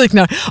mycket trafik ni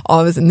har.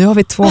 Ja, nu har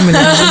vi 2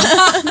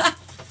 miljoner.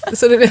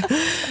 Så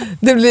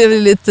det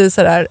blev lite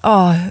sådär,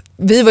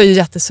 vi var ju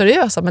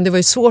jätteseriösa, men det var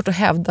ju svårt att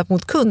hävda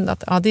mot kund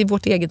att det är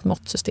vårt eget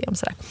måttsystem.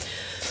 Så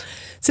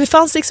det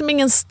fanns liksom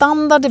ingen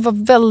standard, det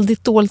var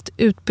väldigt dåligt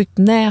utbyggt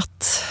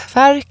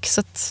nätverk,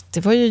 så att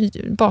det var ju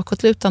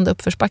bakåtlutande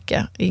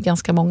uppförsbacke i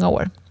ganska många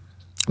år.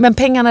 Men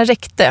pengarna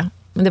räckte,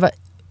 men det var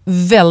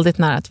väldigt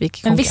nära att vi gick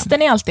i konkurs. Men visste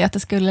ni alltid att det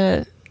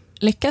skulle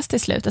lyckas till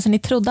slut? Alltså ni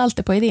trodde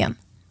alltid på idén?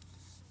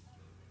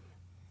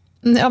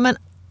 Ja, men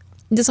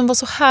det som var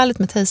så härligt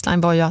med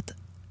Tasteline var ju att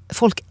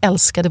folk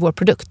älskade vår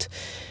produkt.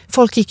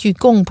 Folk gick ju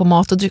igång på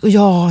mat och dryck. Och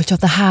ja,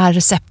 det här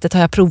receptet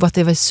har jag provat,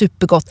 det var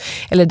supergott.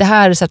 Eller det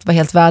här receptet var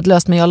helt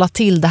värdelöst, men jag la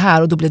till det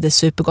här och då blev det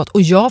supergott.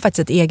 Och jag har faktiskt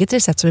ett eget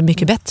recept som är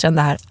mycket bättre än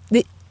det här.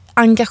 Det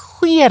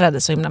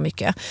engagerade så himla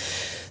mycket.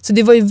 Så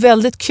det var ju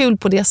väldigt kul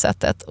på det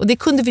sättet. Och det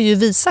kunde vi ju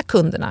visa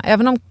kunderna.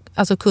 Även om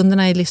alltså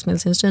kunderna i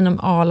livsmedelsindustrin, om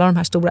alla de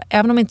här stora,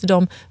 även om inte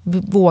de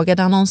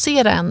vågade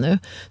annonsera ännu,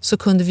 så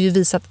kunde vi ju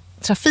visa att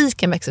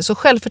trafiken växer. Så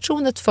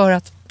självförtroendet för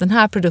att den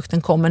här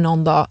produkten kommer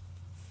någon dag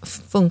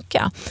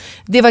funka,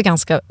 det var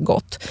ganska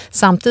gott.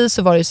 Samtidigt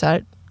så var det ju så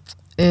här,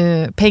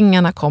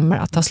 pengarna kommer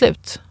att ta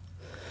slut.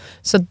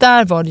 Så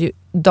där var det ju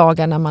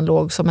dagar när man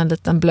låg som en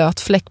liten blöt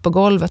fläck på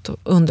golvet och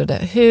undrade,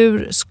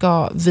 hur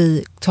ska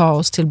vi ta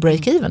oss till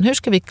break-even? Hur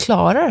ska vi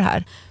klara det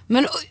här?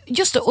 Men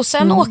just det, och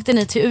sen åkte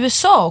ni till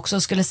USA också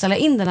och skulle ställa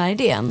in den här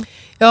idén.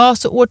 Ja,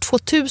 så år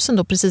 2000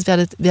 då, precis,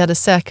 vi hade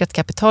säkrat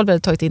kapital, vi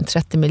hade tagit in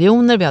 30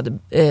 miljoner, vi hade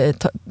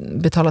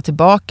betalat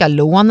tillbaka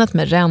lånet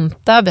med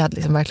ränta, vi hade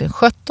liksom verkligen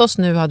skött oss,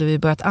 nu hade vi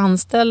börjat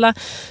anställa.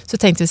 Så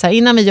tänkte vi så här,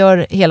 innan vi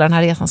gör hela den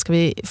här resan ska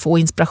vi få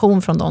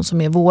inspiration från de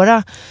som är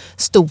våra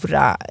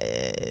stora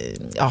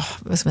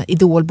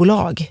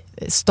idolbolag,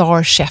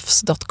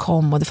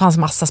 starchefs.com, och det fanns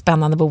massa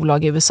spännande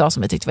bolag i USA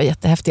som vi tyckte var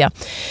jättehäftiga.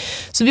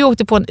 Så vi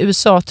åkte på en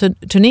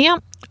USA-turné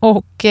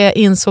och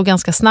insåg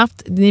ganska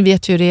snabbt, ni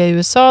vet ju det i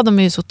USA, de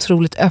är ju så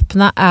otroligt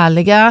öppna,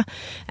 ärliga.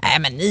 Nej,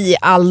 men ni är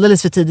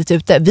alldeles för tidigt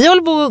ute. Vi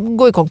håller på att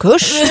gå i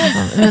konkurs.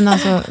 Men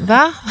alltså,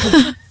 va?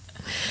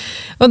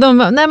 Och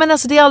nej men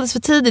alltså det är alldeles för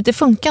tidigt, det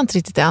funkar inte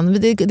riktigt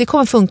än. Det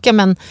kommer funka,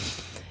 men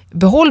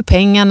behåll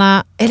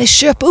pengarna eller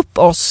köp upp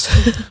oss.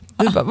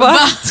 Vi bara, va?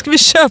 Ska vi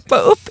köpa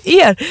upp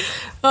er?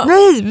 Ja.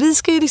 Nej, vi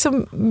ska ju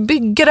liksom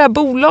bygga det här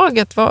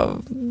bolaget.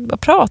 Vad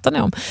pratar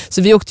ni om?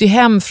 Så vi åkte ju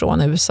hem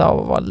från USA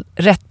och var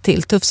rätt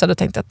tilltufsade och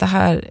tänkte att det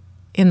här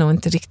är nog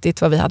inte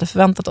riktigt vad vi hade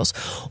förväntat oss.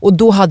 Och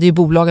då hade ju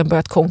bolagen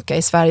börjat konka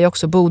i Sverige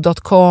också.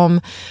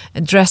 Bo.com,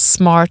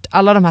 Dressmart,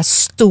 alla de här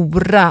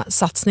stora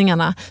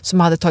satsningarna som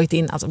hade tagit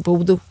in, alltså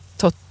Bo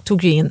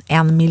tog ju in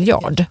 1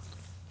 miljard.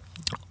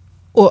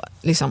 Och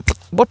liksom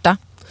borta.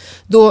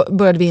 Då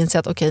började vi inse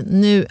att okej,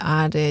 nu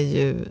är det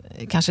ju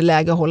kanske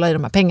läge att hålla i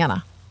de här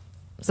pengarna.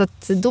 Så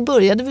att då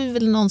började vi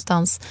väl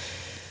någonstans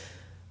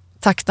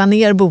takta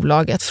ner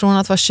bolaget från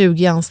att vara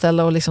 20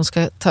 anställda och liksom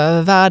ska ta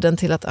över världen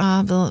till att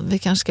vi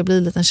kanske ska bli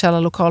en liten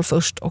källarlokal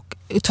först och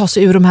ta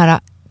sig ur de här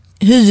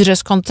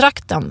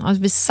hyreskontrakten.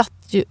 Alltså, vi satt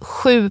ju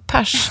 7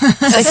 pers,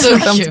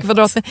 650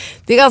 kvadratmeter.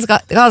 Det är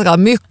ganska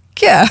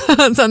mycket.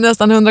 Så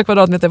nästan 100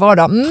 kvadratmeter var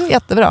dag.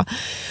 Jättebra.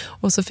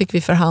 Och så fick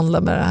vi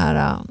förhandla med det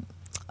här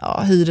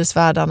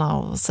hyresvärdarna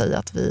och säga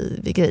att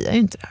vi grejer ju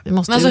inte det. Vi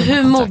måste. Men alltså,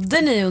 hur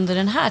mådde ni under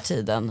den här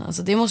tiden?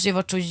 Alltså, det måste ju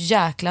varit så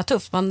jäkla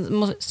tufft. Man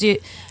måste ju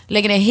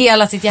lägga ner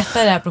hela sitt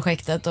hjärta i det här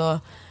projektet och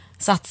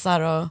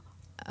satsar och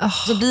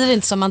så blir det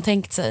inte som man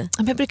tänkt sig.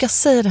 Jag brukar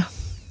säga det.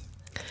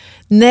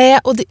 Nej,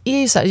 och det är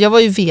ju så här, jag var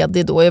ju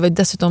vd då. Jag var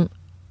dessutom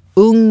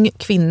ung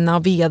kvinna,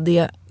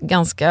 vd,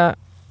 ganska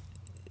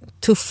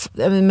tuff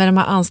med de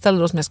här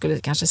anställda som jag skulle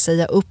kanske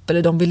säga upp,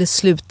 eller de ville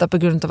sluta på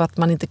grund av att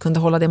man inte kunde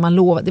hålla det man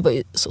lovade. Det var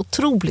ju så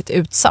otroligt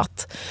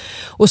utsatt.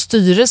 Och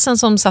styrelsen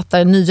som satt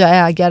där, nya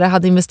ägare,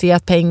 hade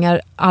investerat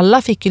pengar.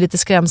 Alla fick ju lite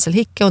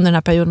skrämselhicka under den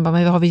här perioden.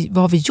 Men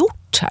vad har vi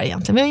gjort här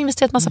egentligen? Vi har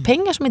investerat massa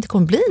pengar som inte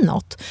kommer bli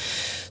något.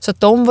 Så att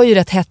de var ju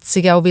rätt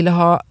hetsiga och ville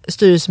ha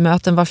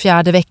styrelsemöten var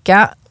 4:e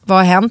vecka. Vad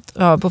har hänt?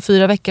 Ja, på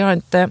 4 veckor har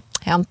inte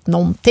hänt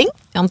någonting.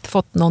 Jag har inte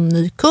fått någon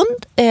ny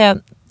kund.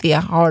 Det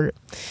har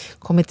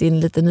kommit in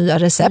lite nya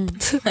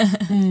recept.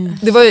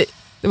 Det var ju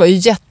Det var ju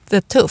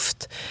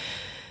jättetufft.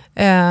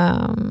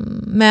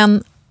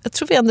 Men jag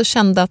tror vi ändå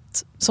kände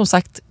att, som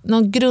sagt,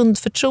 någon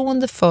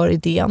grundförtroende för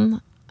idén.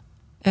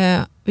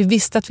 Vi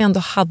visste att vi ändå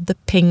hade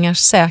pengar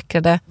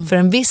säkrade för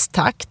en viss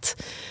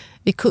takt.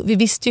 Vi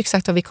visste ju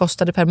exakt vad vi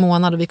kostade per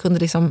månad och vi kunde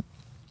liksom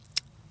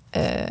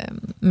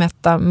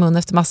mätta mun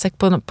efter matsäck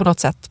på något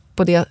sätt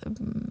på det.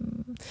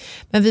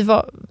 Men det är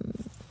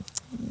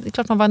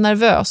klart man var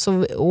nervös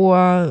och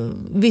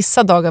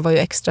vissa dagar var ju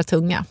extra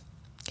tunga.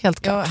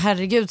 Helt klart. Ja,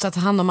 herregud, så att ta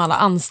hand om alla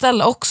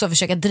anställda också,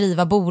 försöka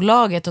driva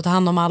bolaget och ta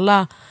hand om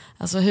alla.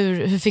 Alltså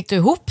hur fick du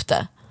ihop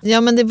det?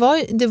 Ja, men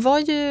det var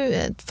ju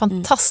ett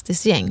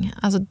fantastiskt gäng.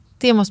 Alltså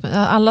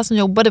alla som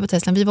jobbade på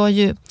Tesla, vi var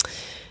ju,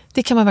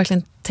 det kan man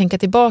verkligen tänka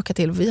tillbaka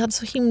till. Vi hade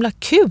så himla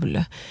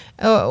kul.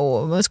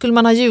 Och skulle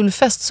man ha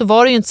julfest så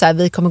var det ju inte så här,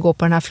 vi kommer gå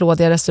på den här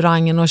flådiga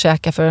restaurangen och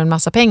käka för en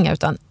massa pengar,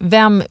 utan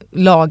vem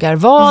lagar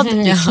vad?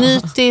 Det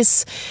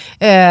knytis.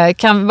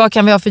 Vad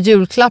kan vi ha för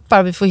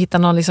julklappar? Vi får hitta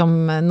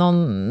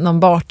någon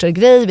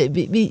bartergrej.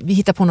 Vi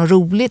hittar på något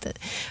roligt.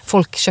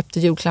 Folk köpte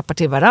julklappar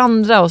till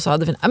varandra och så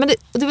hade vi,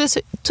 det var så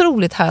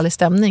otroligt härlig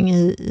stämning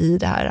i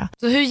det här.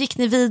 Så hur gick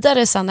ni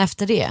vidare sen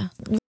efter det?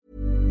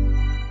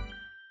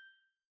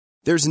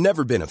 There's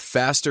never been a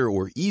faster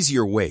or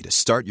easier way to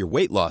start your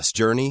weight loss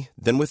journey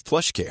than with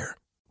PlushCare.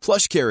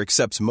 PlushCare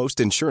accepts most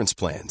insurance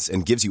plans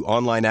and gives you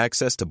online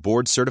access to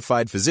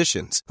board-certified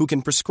physicians who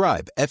can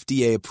prescribe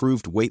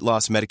FDA-approved weight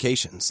loss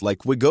medications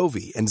like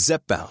Wegovy and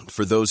Zepbound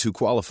for those who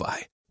qualify.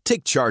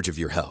 Take charge of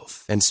your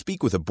health and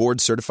speak with a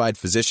board-certified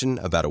physician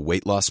about a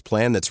weight loss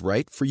plan that's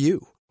right for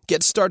you.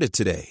 Get started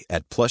today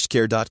at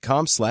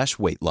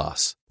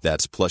plushcare.com/weightloss.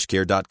 That's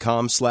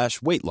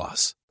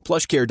plushcare.com/weightloss.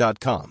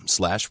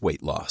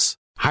 plushcare.com/weightloss.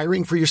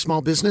 Hiring for your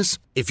small business?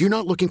 If you're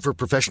not looking for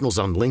professionals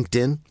on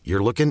LinkedIn,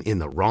 you're looking in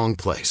the wrong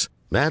place.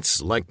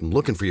 That's like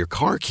looking for your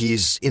car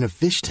keys in a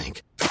fish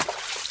tank.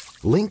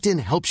 LinkedIn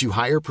helps you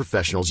hire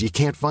professionals you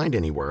can't find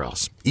anywhere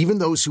else, even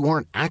those who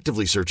aren't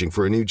actively searching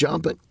for a new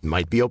job but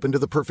might be open to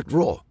the perfect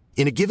role.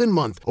 In a given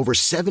month, over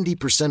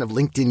 70% of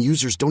LinkedIn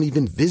users don't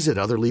even visit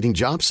other leading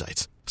job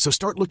sites. So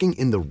start looking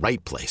in the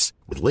right place.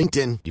 With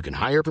LinkedIn, you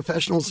can hire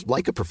professionals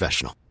like a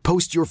professional.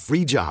 Post your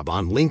free job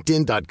on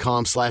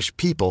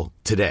linkedin.com/people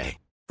today.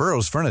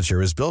 Burrow's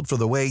furniture is built for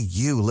the way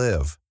you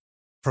live.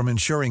 From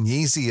ensuring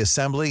easy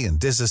assembly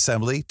and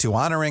disassembly to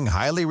honoring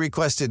highly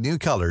requested new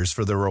colors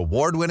for their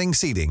award-winning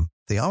seating,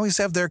 they always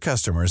have their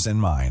customers in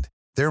mind.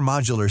 Their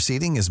modular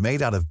seating is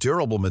made out of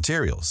durable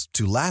materials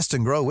to last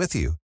and grow with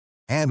you.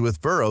 And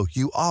with Burrow,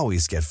 you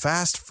always get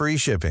fast, free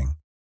shipping.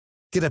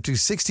 Get up to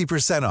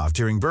 60% off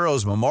during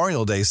Burrow's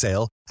Memorial Day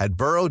sale at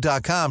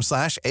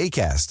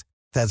burrow.com/ACAST.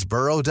 That's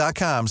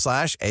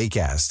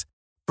burrow.com/ACAST.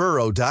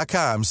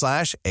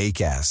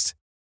 burrow.com/ACAST.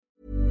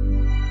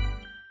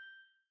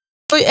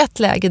 Det var ju ett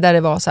läge där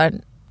det var så här,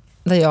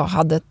 där jag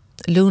hade ett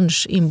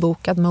lunch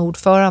inbokad med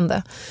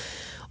ordförande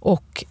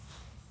och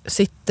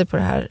sitter på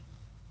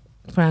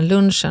den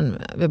lunchen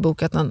vi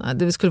bokat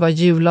det skulle vara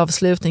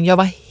julavslutning. Jag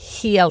var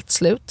helt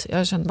slut.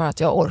 Jag kände bara att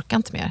jag orkar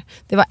inte mer.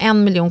 Det var 1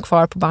 miljon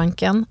kvar på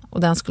banken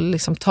och den skulle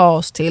liksom ta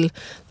oss till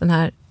den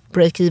här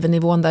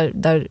break-even-nivån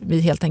där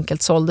vi helt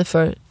enkelt sålde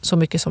för så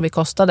mycket som vi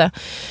kostade.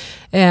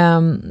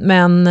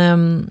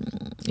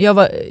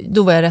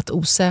 Då var jag rätt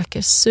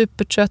osäker.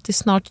 Supertrött, i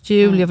snart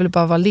jul. Jag ville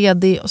bara vara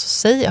ledig. Och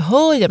så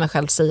hör jag mig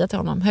själv säga till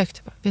honom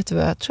högt. Vet du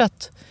vad, jag tror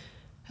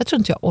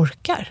inte jag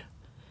orkar.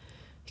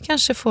 Vi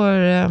kanske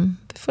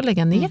får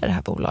lägga ner det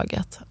här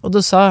bolaget. Och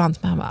då sa han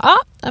till mig,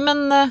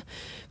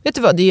 vet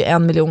du vad, det är ju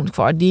 1 miljon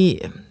kvar. Det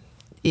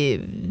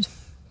är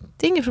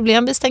inget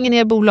problem. Vi stänger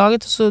ner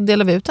bolaget och så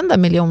delar vi ut den där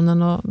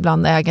miljonen och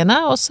bland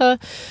ägarna. Och så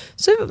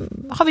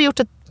har vi gjort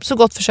ett så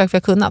gott försök vi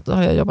har kunnat. Då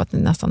har jag jobbat i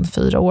nästan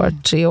 3 år.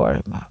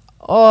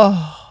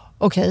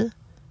 Okej.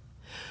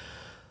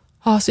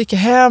 Så gick jag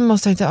hem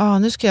och tänkte,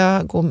 nu ska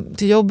jag gå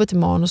till jobbet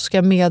imorgon och så ska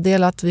jag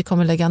meddela att vi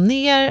kommer lägga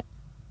ner.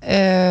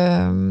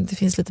 Det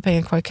finns lite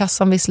pengar kvar i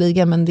kassan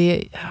visserligen, men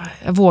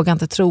jag vågar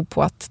inte tro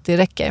på att det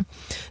räcker.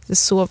 Det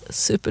sov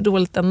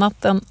superdåligt den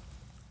natten.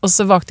 Och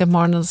så vaknade jag på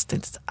morgonen och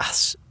tänkte,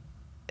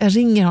 jag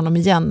ringer honom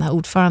igen, den här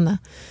ordförande,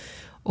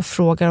 och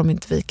frågar om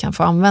inte vi kan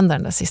få använda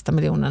den där sista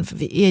miljonen, för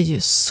vi är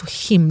ju så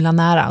himla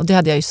nära. Och det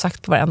hade jag ju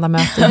sagt på varenda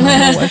möte i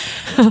många år.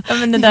 Ja,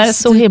 men det där är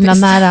så himla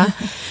nära.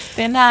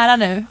 Det är nära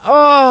nu.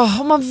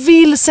 Om man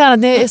vill säga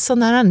att det är så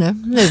nära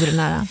nu. Nu är det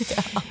nära.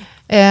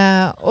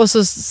 Och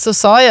så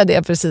sa jag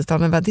det precis till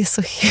honom. Det är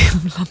så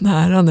himla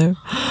nära nu.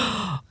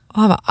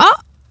 Och han bara,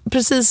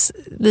 precis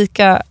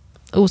lika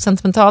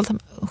osentimentalt.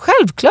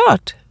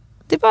 Självklart.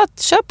 Det är bara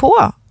att köra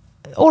på.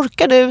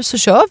 Orkar du så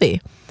kör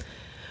vi.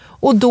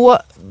 Och då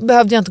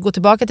behövde jag inte gå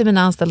tillbaka till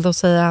mina anställda och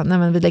säga nej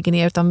men vi lägger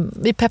ner, utan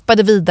vi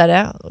peppade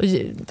vidare. Och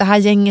det här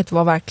gänget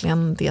var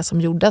verkligen det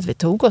som gjorde att vi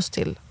tog oss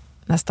till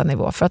nästa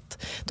nivå, för att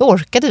då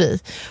orkade vi.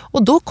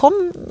 Och då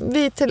kom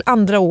vi till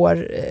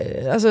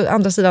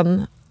andra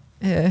sidan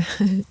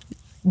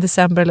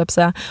december eller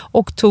så,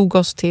 och tog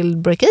oss till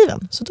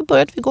break-even. Så då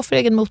började vi gå för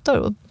egen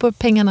motor och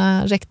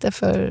pengarna räckte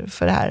för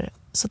det här.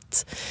 Så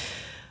att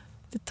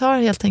Det tar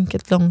helt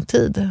enkelt lång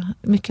tid.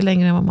 Mycket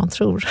längre än vad man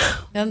tror.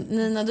 Ja,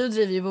 Nina, du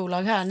driver ju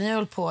bolag här. Ni har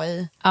hållit på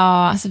i...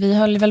 Ja, alltså vi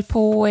höll väl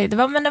på i...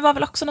 Men det var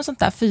väl också något sånt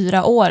där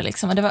 4 år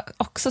liksom. Och det var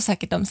också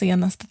säkert de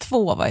senaste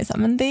 2 var ju så här,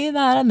 men det är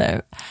nära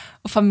nu.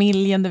 Och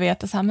familjen, du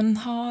vet, så här, men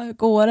hur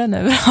går det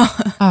nu?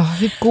 Ja,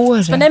 hur går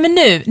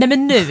det?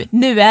 Men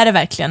nu är det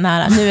verkligen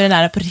nära. Nu är det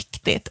nära på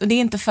riktigt. Och det är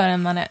inte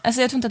förrän man är...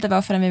 Alltså jag tror inte att det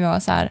var förrän vi var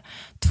så här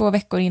 2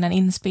 veckor innan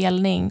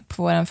inspelning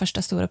på vår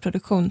första stora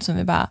produktion som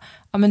vi bara,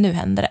 ja men nu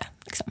händer det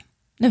liksom.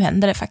 Nu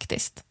händer det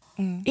faktiskt.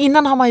 Mm.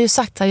 Innan har man ju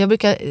sagt så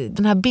här,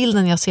 den här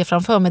bilden jag ser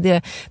framför mig, det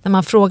är när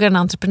man frågar en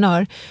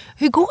entreprenör,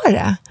 hur går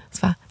det? Så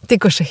bara, det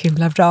går så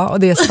himla bra och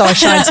det är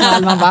starshine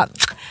smile, man bara,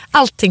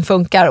 allting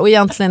funkar och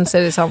egentligen så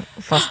är det som,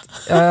 fast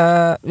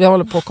vi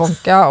håller på att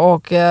konka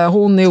och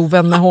hon är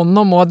ovän med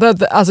honom och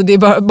alltså det är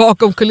bara,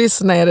 bakom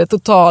kulisserna är det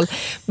total.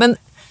 Men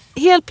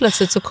helt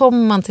plötsligt så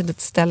kommer man till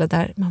ett ställe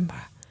där man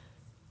bara,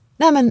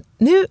 nej men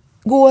nu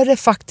går det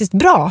faktiskt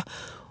bra.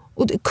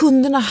 Och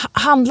kunderna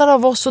handlar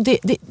av oss och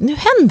nu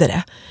händer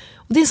det.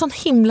 Och det är en sån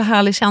himla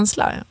härlig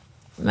känsla.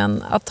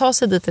 Men att ta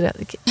sig dit är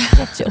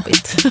rätt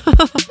jobbigt.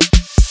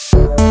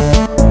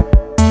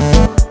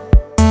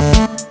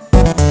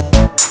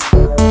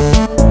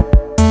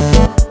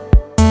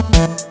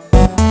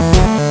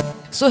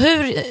 Så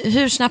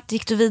hur snabbt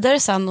gick du vidare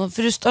sen?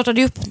 För du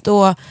startade ju upp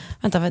då,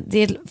 det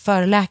är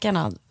för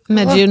läkarna.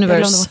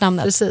 MedUniverse.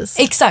 Precis.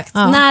 Exakt.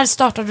 Ja. När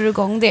startade du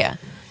igång det?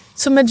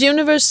 Så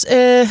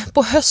MedUniverse,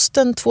 på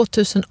hösten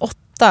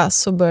 2008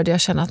 så började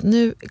jag känna att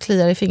nu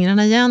kliar i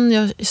fingrarna igen.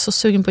 Jag är så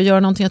sugen på att göra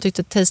någonting. Jag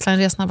tyckte att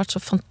Tasteline-resan har varit så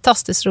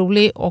fantastiskt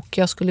rolig och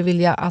jag skulle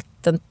vilja att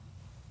den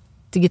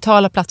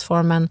digitala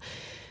plattformen,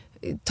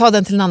 ta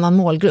den till en annan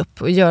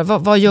målgrupp och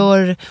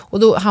och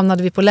då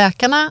hamnade vi på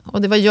läkarna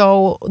och det var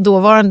jag och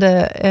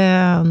dåvarande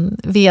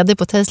vd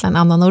på Tasteline,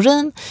 Anna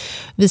Norin.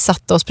 Vi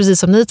satte oss precis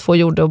som ni 2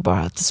 gjorde och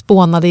bara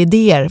spånade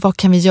idéer. Vad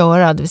kan vi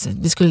göra?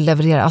 Vi skulle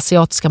leverera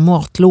asiatiska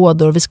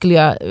matlådor.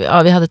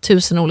 Vi hade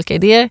 1000 olika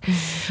idéer.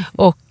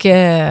 Och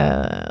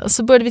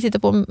så började vi titta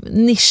på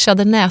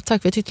nischade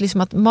nätverk. Vi tyckte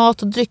liksom att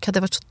mat och dryck hade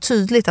varit så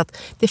tydligt att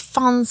det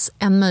fanns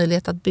en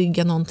möjlighet att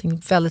bygga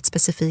någonting väldigt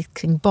specifikt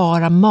kring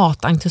bara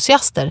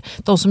matentusiaster.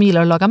 De som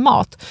gillar att laga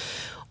mat.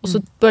 Och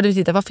så började vi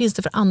titta, vad finns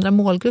det för andra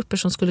målgrupper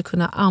som skulle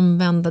kunna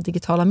använda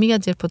digitala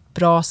medier på ett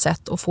bra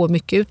sätt och få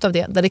mycket ut av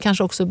det. Där det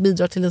kanske också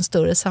bidrar till en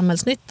större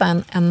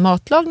samhällsnytta än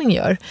matlagning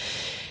gör.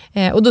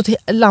 Och då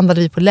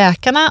landade vi på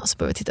läkarna och så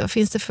började vi titta, vad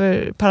finns det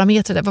för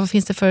parametrar där? Vad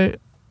finns det för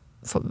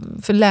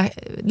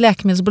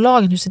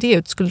läkemedelsbolagen? Hur ser det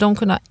ut? Skulle de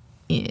kunna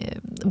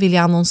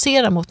vilja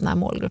annonsera mot den här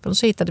målgruppen? Och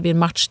så hittade vi en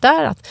match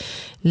där att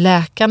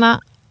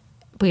läkarna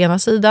på ena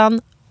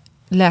sidan,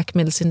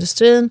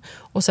 läkemedelsindustrin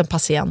och sen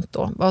patient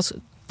då.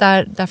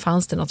 Där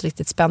fanns det något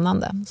riktigt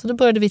spännande. Så då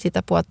började vi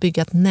titta på att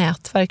bygga ett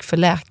nätverk för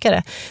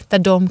läkare där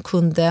de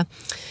kunde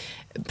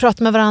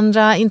prata med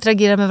varandra,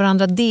 interagera med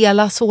varandra,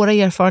 dela svåra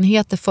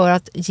erfarenheter för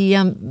att ge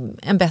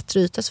en bättre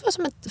yta. Så det var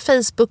som ett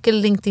Facebook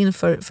eller LinkedIn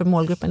för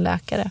målgruppen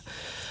läkare.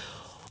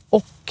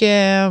 Och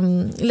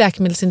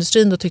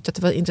läkemedelsindustrin då tyckte att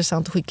det var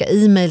intressant att skicka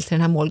e-mail till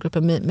den här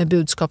målgruppen med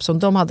budskap som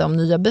de hade om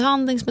nya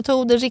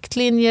behandlingsmetoder,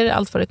 riktlinjer,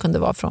 allt vad det kunde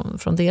vara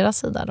från deras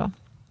sida då.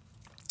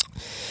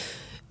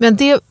 Men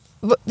det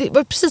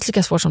var precis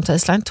lika svårt som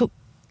Tasteline. Det tog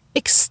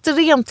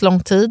extremt lång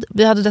tid.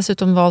 Vi hade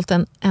dessutom valt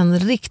en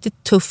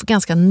riktigt tuff,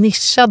 ganska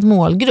nischad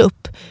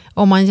målgrupp.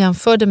 Om man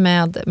jämförde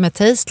med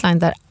Tasteline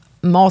där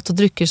mat och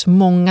drycker, så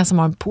många som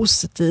har en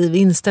positiv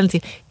inställning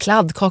till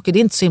kladdkakor, det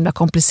är inte så himla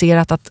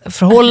komplicerat att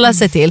förhålla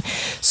sig till,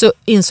 så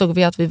insåg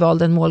vi att vi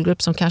valde en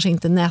målgrupp som kanske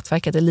inte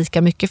nätverkade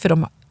lika mycket för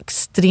de har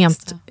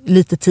extremt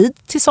lite tid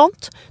till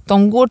sånt.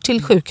 De går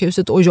till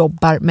sjukhuset och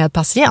jobbar med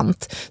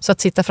patient. Så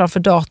att sitta framför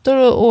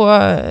dator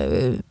och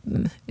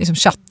liksom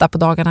chatta på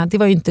dagarna, det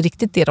var ju inte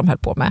riktigt det de höll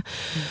på med.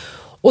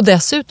 Och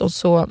dessutom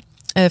så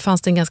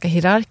fanns det en ganska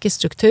hierarkisk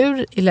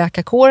struktur i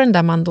läkarkåren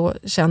där man då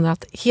känner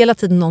att hela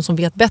tiden någon som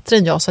vet bättre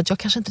än jag, så att jag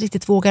kanske inte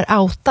riktigt vågar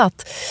outa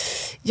att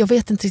jag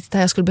vet inte riktigt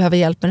att jag skulle behöva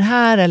hjälp med det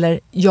här, eller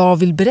jag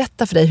vill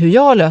berätta för dig hur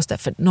jag löste det,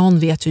 för någon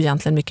vet ju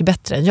egentligen mycket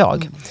bättre än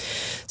jag.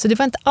 Så det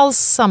var inte alls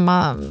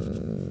samma,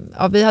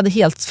 vi hade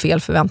helt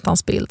fel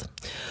förväntansbild.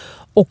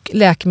 Och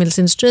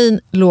läkemedelsindustrin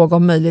låg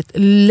om möjligt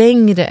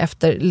längre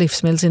efter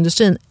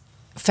livsmedelsindustrin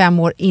 5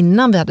 år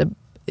innan vi hade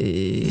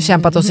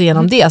kämpat oss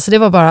igenom det. Så det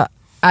var bara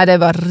det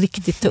var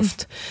riktigt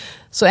tufft.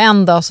 Så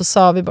en dag så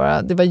sa vi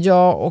bara, det var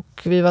jag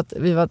och vi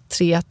var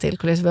 3 till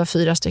kollegor, vi var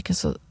 4 stycken,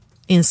 så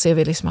inser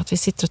vi liksom att vi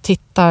sitter och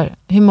tittar,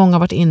 hur många har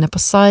varit inne på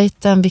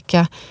sajten,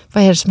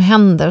 vad är det som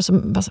händer? Och så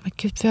bara,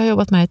 gud, vi har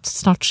jobbat med det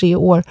snart 3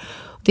 år.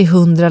 Det är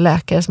 100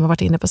 läkare som har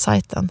varit inne på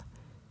sajten.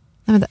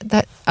 Nej,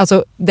 men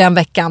alltså den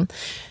veckan.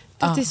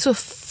 Det är så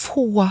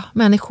få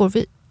människor.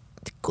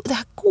 Det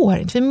här går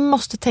inte. Vi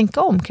måste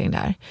tänka om kring det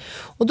här.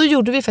 Och då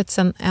gjorde vi faktiskt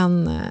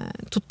en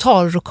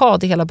total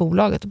rokad i hela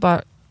bolaget. Och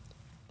bara,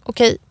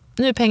 okej,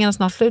 nu är pengarna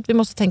snart slut. Vi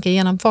måste tänka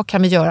igenom, vad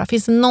kan vi göra?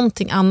 Finns det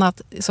någonting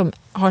annat som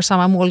har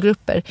samma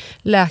målgrupper?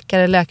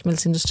 Läkare,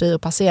 läkemedelsindustri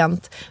och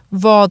patient.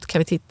 Vad kan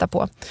vi titta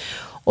på?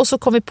 Och så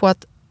kom vi på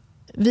att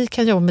vi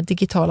kan jobba med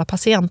digitala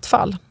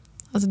patientfall.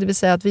 Alltså det vill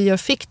säga att vi gör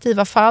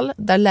fiktiva fall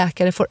där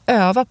läkare får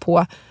öva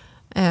på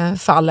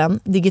fallen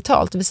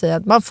digitalt. Det vill säga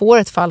att man får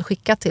ett fall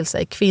skickat till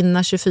sig.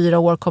 Kvinna 24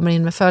 år kommer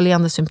in med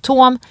följande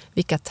symptom.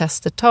 Vilka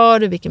tester tar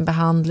du? Vilken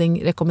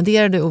behandling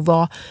rekommenderar du?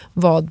 Och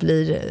vad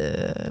blir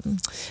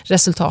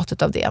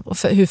resultatet av det? Och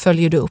hur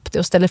följer du upp det?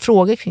 Och ställer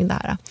frågor kring det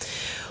här.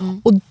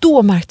 Och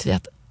då märkte vi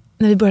att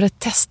när vi började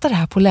testa det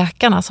här på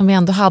läkarna, som vi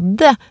ändå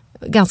hade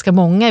ganska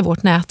många i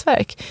vårt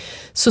nätverk,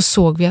 så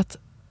såg vi att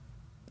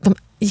de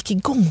gick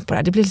igång på det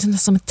här. Det blev liksom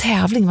som en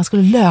tävling. Man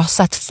skulle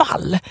lösa ett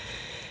fall.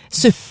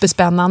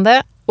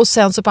 Superspännande. Och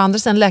sen så på andra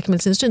sidan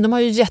läkemedelsindustrin, de har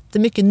ju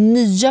jättemycket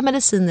nya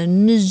mediciner,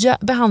 nya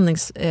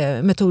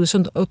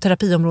behandlingsmetoder och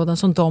terapiområden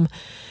som de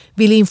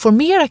vill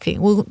informera kring.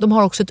 Och de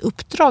har också ett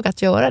uppdrag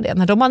att göra det.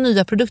 När de har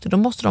nya produkter, då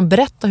måste de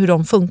berätta hur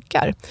de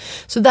funkar.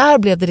 Så där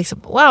blev det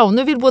liksom, wow,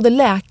 nu vill både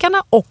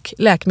läkarna och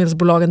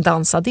läkemedelsbolagen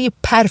dansa. Det är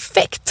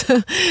perfekt.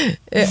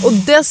 Och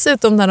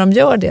dessutom när de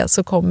gör det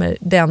så kommer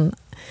den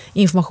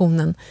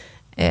informationen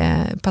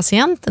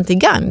patienten till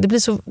gang.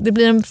 Det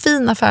blir en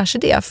fin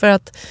affärsidé, för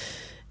att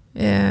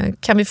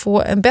kan vi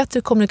få en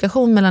bättre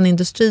kommunikation mellan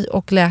industri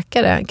och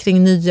läkare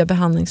kring nya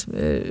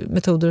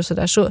behandlingsmetoder och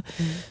sådär,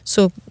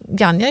 så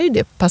gagnar ju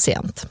det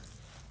patient.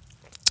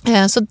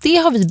 Så det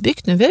har vi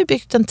byggt nu. Vi har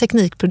byggt en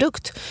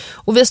teknikprodukt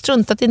och vi har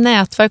struntat i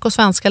nätverk och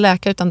svenska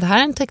läkare, utan det här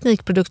är en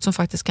teknikprodukt som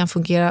faktiskt kan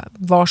fungera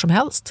var som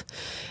helst.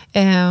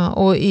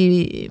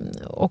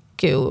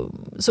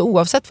 Så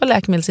oavsett vad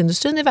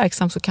läkemedelsindustrin är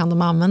verksam så kan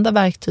de använda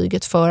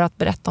verktyget för att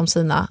berätta om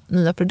sina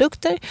nya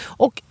produkter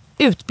och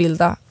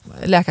utbilda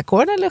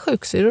läkarkåren eller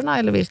sjuksyrorna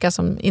eller vilka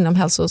som inom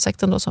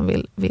hälsosektorn då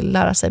som vill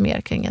lära sig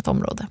mer kring ett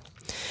område.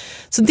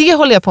 Så det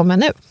håller jag på med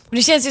nu.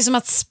 Det känns ju som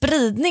att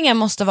spridningen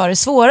måste vara det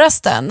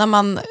svåraste när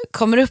man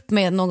kommer upp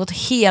med något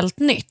helt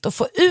nytt och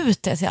få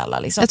ut det till alla.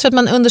 Liksom. Jag tror att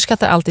man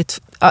underskattar alltid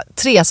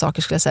 3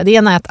 saker skulle jag säga. Det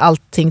ena är att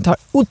allting tar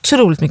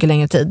otroligt mycket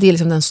längre tid. Det är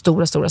liksom den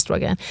stora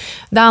grejen.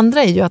 Det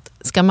andra är ju att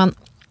ska man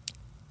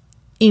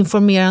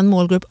informera en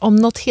målgrupp om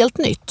något helt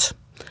nytt.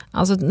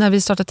 Alltså när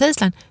vi startade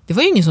Tasteline, det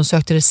var ju ingen som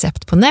sökte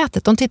recept på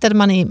nätet. De tittade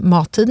man i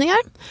mattidningar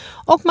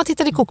och man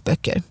tittade i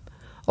kokböcker.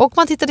 Och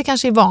man tittade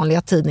kanske i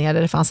vanliga tidningar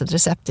där det fanns ett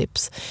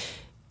recepttips.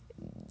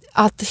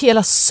 Att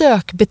hela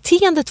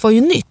sökbeteendet var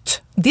ju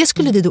nytt. Det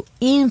skulle vi då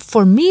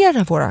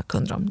informera våra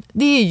kunder om.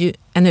 Det är ju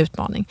en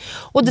utmaning.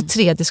 Och det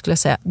tredje skulle jag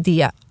säga,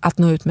 det är att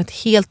nå ut med ett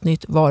helt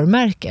nytt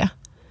varumärke.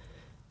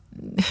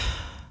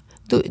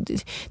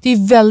 Det är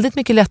ju väldigt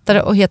mycket lättare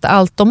att heta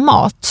allt om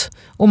mat.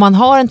 Om man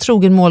har en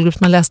trogen målgrupp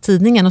som har läst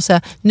tidningen och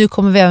säger nu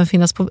kommer vi även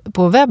finnas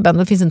på webben.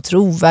 Det finns en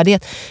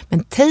trovärdighet.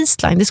 Men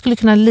Tasteline, det skulle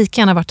kunna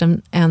lika gärna varit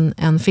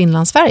en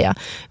Finlandsfärja.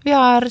 Vi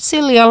har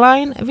Silja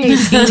Line,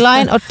 Viking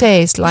Line och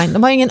Tasteline.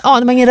 De har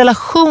ingen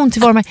relation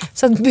till varumärket.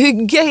 Så att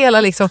bygga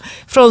hela liksom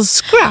från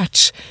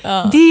scratch,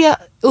 det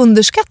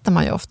underskattar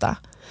man ju ofta.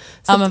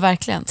 Så men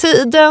verkligen.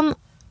 Tiden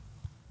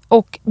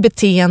och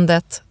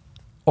beteendet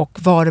och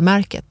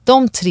varumärket.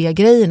 De 3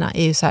 grejerna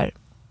är ju så här,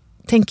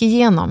 tänk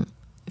igenom.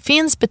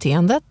 Finns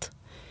beteendet?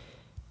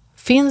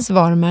 Finns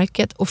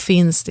varumärket? Och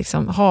finns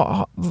liksom,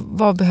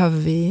 vad behöver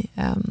vi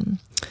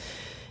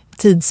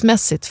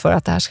tidsmässigt för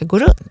att det här ska gå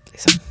runt?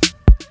 Liksom.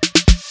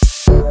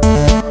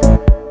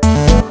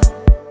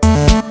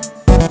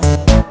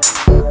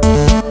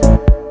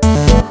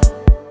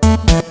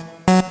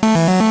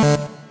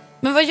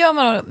 Men vad gör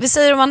man då? Vi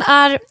säger om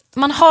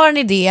man har en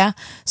idé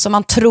som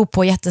man tror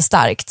på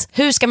jättestarkt.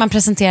 Hur ska man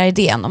presentera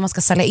idén om man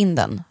ska sälja in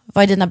den?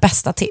 Vad är dina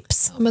bästa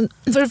tips? Men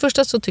för det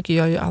första så tycker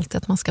jag ju alltid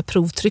att man ska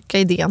provtrycka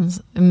idén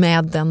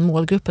med den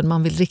målgruppen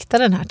man vill rikta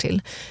den här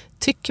till.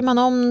 Tycker man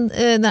om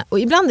och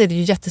ibland är det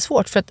ju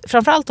jättesvårt, för att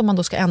framförallt om man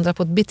då ska ändra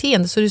på ett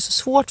beteende så är det så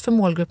svårt för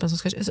målgruppen som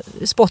ska,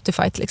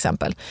 Spotify till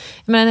exempel.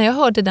 Men när jag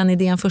hörde den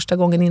idén första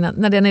gången innan,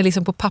 när den är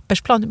liksom på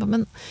pappersplan, jag bara,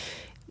 men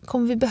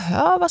kommer vi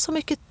behöva så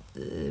mycket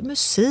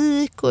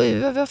musik och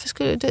varför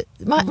skulle det,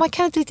 man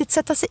kan inte riktigt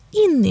sätta sig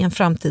in i en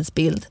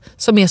framtidsbild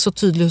som är så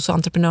tydlig hos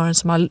entreprenören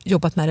som har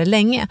jobbat med det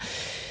länge.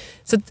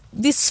 Så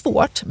det är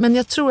svårt, men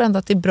jag tror ändå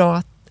att det är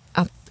bra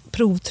att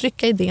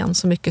provtrycka idén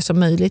så mycket som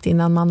möjligt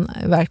innan man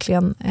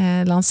verkligen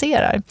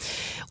lanserar.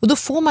 Och då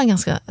får man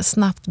ganska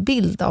snabbt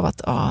bild av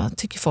att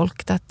tycker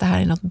folk att det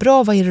här är något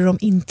bra, vad är det de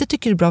inte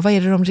tycker är bra, vad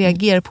är det de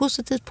reagerar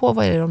positivt på,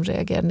 vad är det de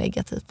reagerar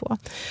negativt på.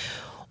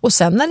 Och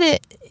sen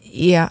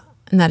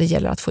när det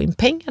gäller att få in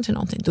pengar till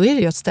någonting, då är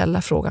det ju att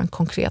ställa frågan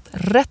konkret,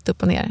 rätt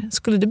upp och ner.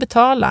 Skulle du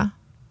betala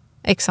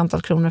x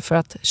antal kronor för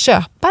att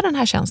köpa den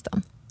här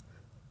tjänsten?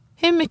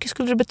 Hur mycket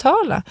skulle du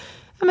betala?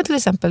 Ja, men till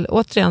exempel,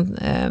 återigen,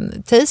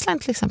 Tasteline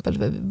till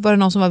exempel. Var det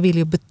någon som var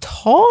villig att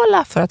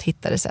betala för att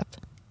hitta recept?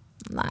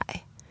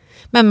 Nej.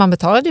 Men man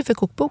betalade ju för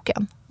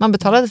kokboken. Man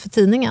betalade för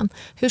tidningen.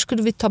 Hur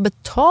skulle vi ta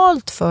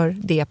betalt för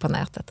det på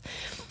nätet?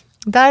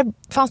 Där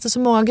fanns det så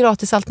många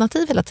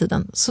gratisalternativ hela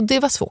tiden, så det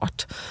var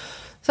svårt.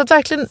 Så att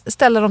verkligen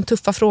ställa de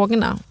tuffa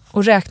frågorna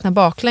och räkna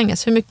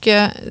baklänges. Hur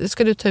mycket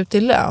ska du ta ut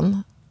i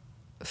lön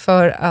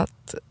för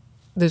att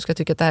du ska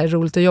tycka att det här är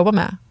roligt att jobba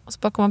med? Och så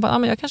bara kommer man på,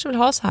 men jag kanske vill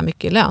ha så här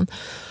mycket i lön.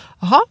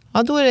 Jaha,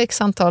 då är det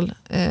x antal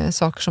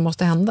saker som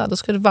måste hända. Då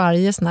ska det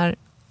varje sån här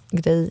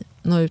grej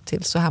nå ut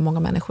till så här många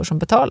människor som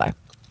betalar.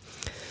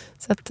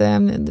 Så att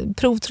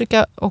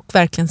provtrycka och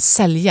verkligen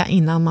sälja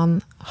innan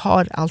man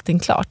har allting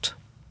klart.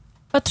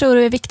 Vad tror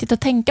du är viktigt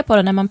att tänka på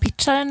då när man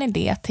pitchar en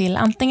idé till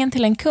antingen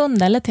till en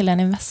kund eller till en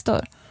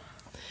investor?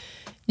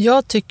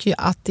 Jag tycker ju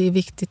att det är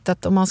viktigt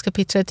att om man ska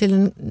pitcha det till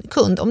en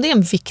kund, om det är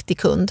en viktig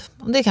kund,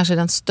 om det är kanske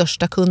den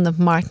största kunden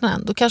på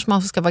marknaden, då kanske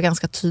man ska vara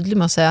ganska tydlig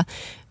med att säga,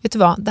 vet du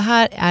vad, det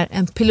här är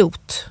en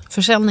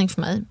pilotförsäljning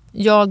för mig.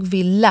 Jag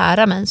vill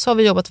lära mig. Så har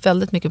vi jobbat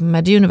väldigt mycket med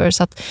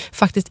MedUniverse att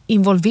faktiskt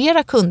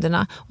involvera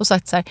kunderna och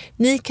sagt så här,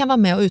 ni kan vara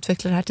med och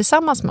utveckla det här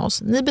tillsammans med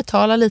oss. Ni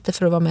betalar lite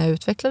för att vara med och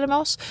utveckla det med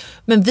oss,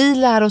 men vi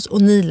lär oss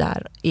och ni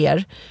lär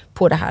er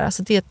på det här.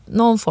 Alltså det är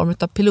någon form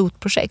av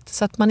pilotprojekt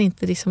så att man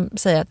inte liksom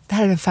säger att det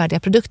här är den färdiga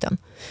produkten.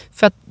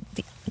 För att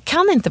det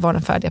kan inte vara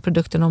den färdiga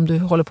produkten om du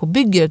håller på och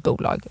bygger ett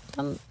bolag.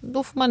 Utan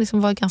då får man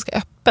liksom vara ganska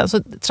öppen.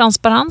 Så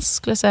transparens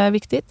skulle jag säga är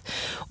viktigt.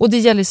 Och det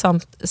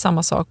gäller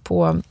samma sak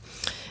på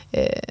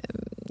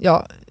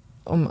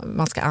om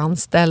man ska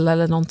anställa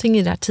eller någonting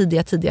i det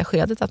här tidiga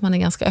skedet. Att man är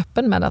ganska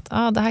öppen med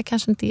att det här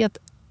kanske inte är ett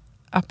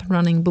up and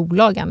running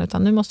bolag än,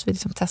 utan nu måste vi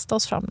liksom testa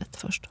oss fram lite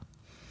först.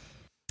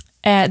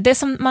 Det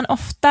som man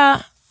ofta,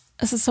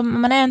 alltså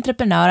som man är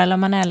entreprenör eller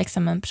man är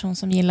liksom en person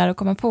som gillar att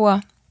komma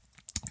på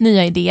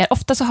nya idéer,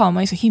 ofta så har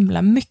man ju så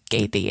himla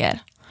mycket idéer.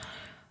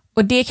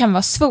 Och det kan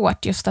vara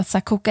svårt just att så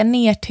här, koka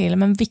ner till,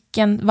 men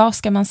vad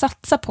ska man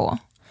satsa på?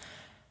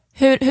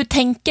 Hur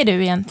tänker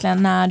du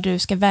egentligen när du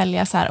ska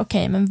välja så här,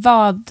 okej, men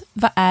vad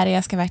är det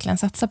jag ska verkligen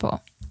satsa på?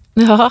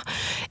 Ja,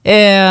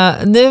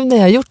 nu när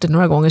jag har gjort det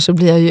några gånger så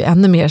blir jag ju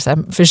ännu mer så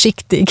här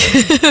försiktig.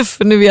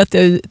 För nu vet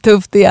jag hur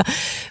tufft det är.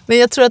 Men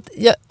jag tror att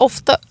jag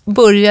ofta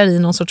börjar i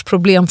någon sorts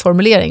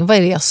problemformulering. Vad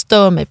är det jag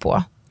stör mig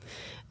på?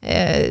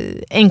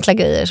 Enkla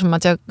grejer som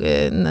att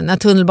när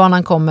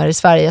tunnelbanan kommer i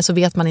Sverige så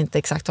vet man inte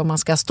exakt var man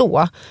ska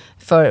stå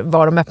för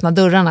var de öppnar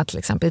dörrarna till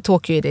exempel. I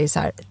Tokyo är det så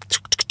här,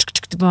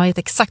 man vet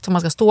exakt var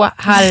man ska stå,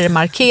 här är det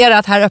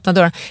markerat, här öppnar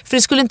dörren, för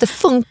det skulle inte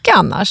funka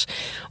annars.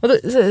 Och då,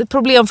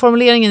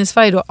 problemformuleringen i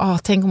Sverige då,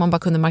 tänk om man bara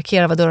kunde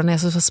markera vad dörren är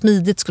så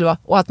smidigt skulle det vara,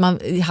 och att man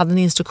hade en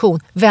instruktion,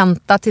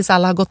 vänta tills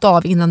alla har gått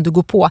av innan du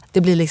går på,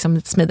 det blir liksom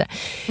lite smidigare.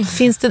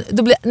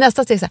 Då blir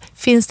nästa steg så här,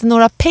 finns det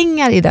några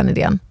pengar i den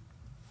idén?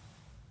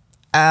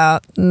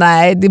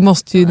 Nej, det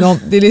måste ju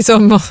det är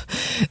liksom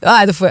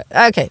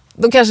okej,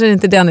 då kanske det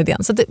inte är den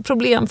idén. Så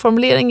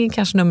problemformuleringen är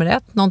kanske nummer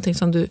 1, någonting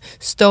som du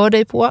stör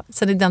dig på.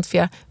 Sen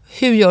identifiera,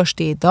 hur görs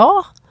det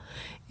idag?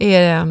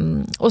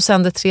 Och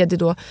sen det tredje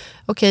då,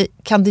 okej,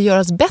 kan det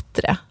göras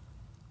bättre?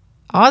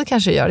 Ja, det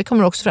kanske gör, det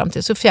kommer också fram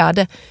till. Så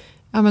fjärde,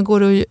 men går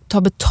det att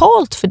ta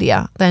betalt för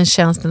det, den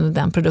tjänsten och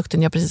den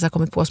produkten jag precis har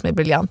kommit på som är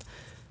briljant?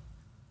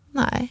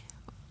 Nej,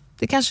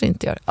 det kanske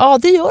inte gör. Ja,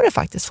 det gör det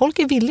faktiskt. Folk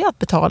är villiga att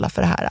betala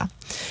för det här.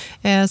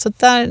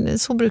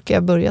 Så brukar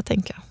jag börja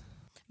tänka.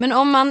 Men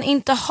om man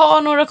inte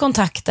har några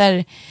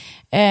kontakter,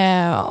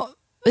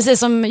 precis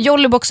som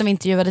Jollybox som vi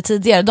intervjuade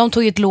tidigare, de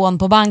tog ett lån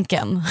på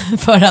banken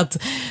för att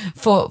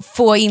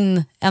få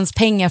in ens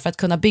pengar för att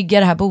kunna bygga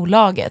det här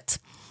bolaget.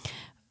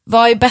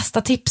 Vad är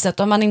bästa tipset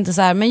om man inte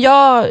så här, men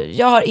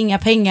jag har inga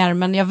pengar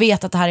men jag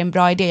vet att det här är en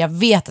bra idé, jag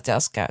vet att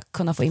jag ska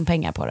kunna få in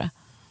pengar på det?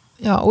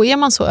 Ja, och är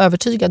man så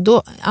övertygad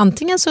då,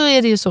 antingen så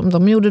är det ju som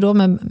de gjorde då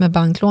med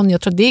banklån.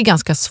 Jag tror att det är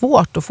ganska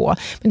svårt att få.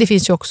 Men det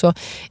finns ju också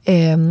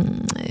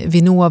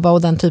Vinnova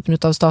och den typen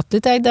av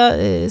statligt ägda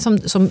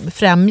som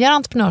främjar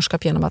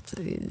entreprenörskap genom att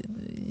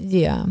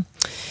ge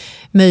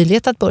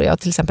möjlighet att börja,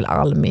 till exempel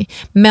Almi.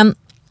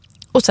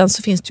 Och sen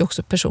så finns det ju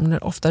också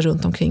personer ofta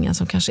runt omkring en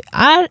som kanske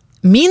är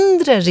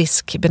mindre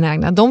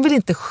riskbenägna. De vill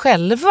inte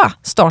själva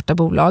starta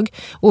bolag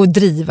och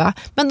driva,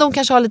 men de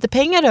kanske har lite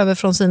pengar över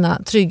från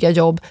sina trygga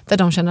jobb där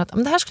de känner att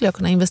det här skulle jag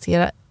kunna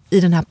investera i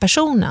den här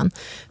personen.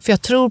 För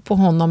jag tror på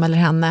honom eller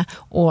henne,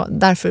 och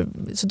därför,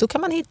 så då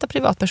kan man hitta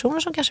privatpersoner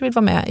som kanske vill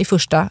vara med i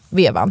första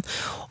vevan.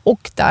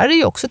 Och där är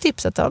ju också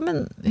tipset,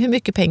 hur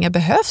mycket pengar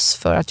behövs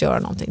för att göra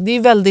någonting. Det är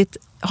väldigt,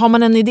 har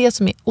man en idé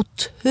som är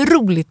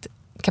otroligt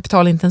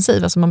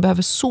kapitalintensiv, alltså man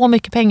behöver så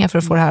mycket pengar för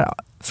att få det här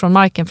från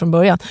marken från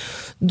början,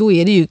 då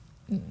är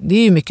det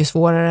är ju mycket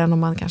svårare än om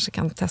man kanske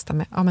kan testa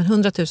med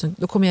 100 000,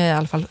 då kommer jag i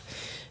alla fall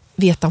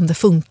veta om det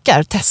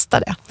funkar, testa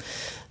det.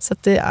 Så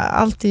att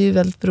allt är ju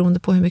väldigt beroende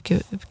på hur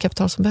mycket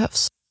kapital som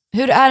behövs.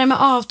 Hur är det med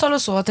avtal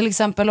och så? Till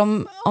exempel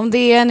om det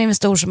är en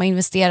investor som har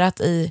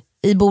investerat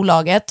i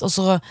bolaget och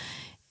så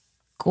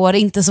går det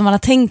inte som man har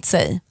tänkt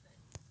sig.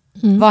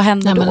 Vad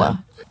händer då?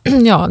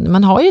 Ja,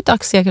 man har ju ett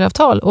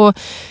aktieägaravtal och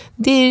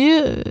det är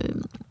ju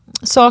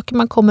saker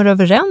man kommer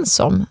överens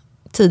om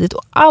tidigt,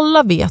 och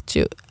alla vet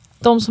ju,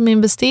 de som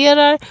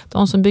investerar,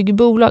 de som bygger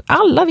bolag,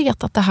 alla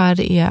vet att det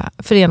här är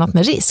förenat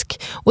med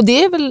risk. Och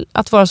det är väl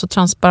att vara så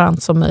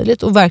transparent som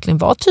möjligt och verkligen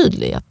vara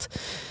tydlig.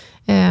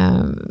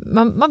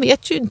 Man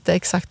vet ju inte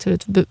exakt hur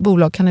ett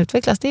bolag kan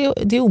utvecklas. Det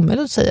är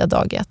omöjligt att säga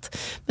dag ett.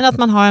 Men att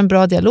man har en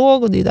bra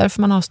dialog, och det är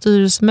därför man har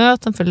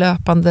styrelsemöten för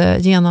löpande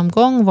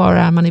genomgång. Var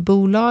är man i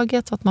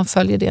bolaget? Och att man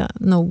följer det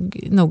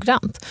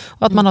noggrant.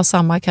 Och att man har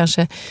samma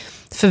kanske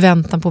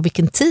förväntan på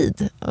vilken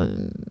tid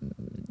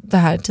det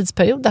här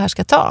tidsperiod det här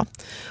ska ta.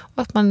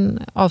 Och att man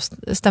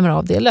stämmer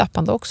av det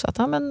löpande också.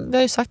 Att, men vi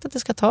har ju sagt att det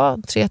ska ta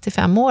 3 till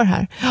 5 år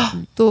här.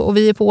 Och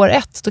vi är på år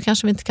 1, då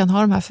kanske vi inte kan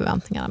ha de här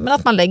förväntningarna. Men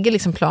att man lägger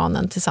liksom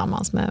planen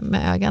tillsammans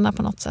med ägarna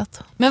på något sätt.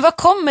 Men vad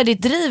kommer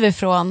ditt driv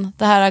ifrån?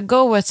 Det här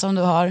goet som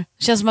du har?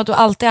 Känns som att du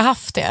alltid har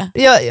haft det.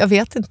 Jag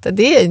vet inte.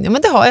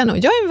 Men det har jag nog.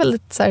 Jag är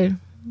väldigt så här,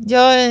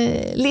 jag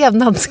är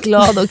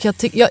levnadsglad och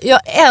jag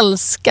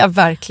älskar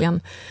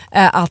verkligen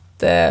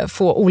att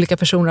få olika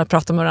personer att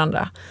prata med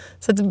varandra.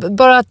 Så att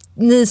bara att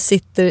ni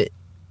sitter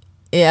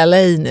i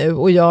LA nu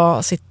och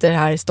jag sitter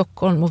här i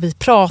Stockholm och vi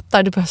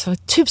pratar, det behövs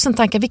 1000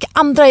 tankar. Vilka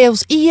andra är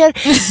hos er?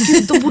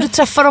 Gud, de borde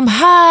träffa dem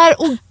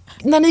här, och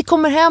när ni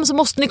kommer hem så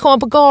måste ni komma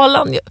på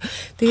galan.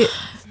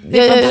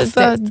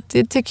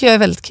 Det tycker jag är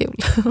väldigt kul.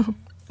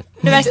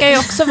 Du verkar ju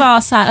också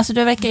vara så här, alltså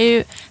du verkar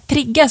ju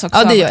triggas också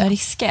av att ta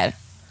risker.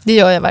 Det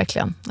gör jag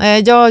verkligen.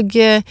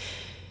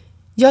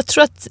 Jag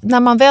tror att när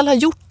man väl har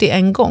gjort det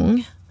en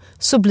gång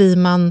så blir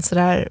man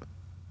sådär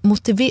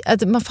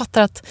motiverad. Man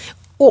fattar att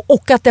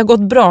och att det har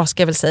gått bra,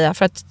 ska jag väl säga.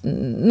 För att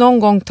någon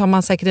gång tar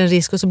man säkert en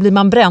risk och så blir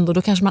man bränd och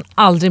då kanske man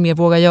aldrig mer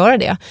vågar göra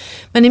det.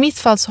 Men i mitt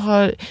fall så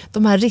har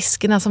de här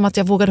riskerna, som att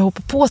jag vågade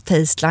hoppa på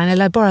Tasteline,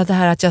 eller bara det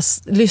här att jag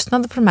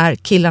lyssnade på de här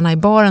killarna i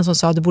baren som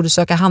sa att du borde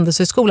söka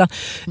Handelshögskolan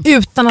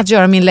utan att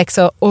göra min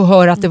läxa och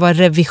höra att det var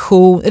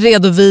revision,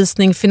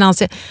 redovisning,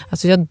 finansiering.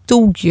 Alltså jag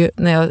dog ju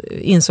när jag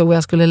insåg vad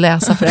jag skulle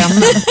läsa för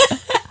ämnen.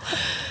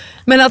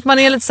 Men att man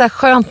är lite så här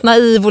skönt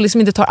naiv och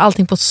liksom inte tar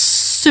allting på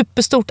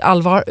superstort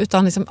allvar,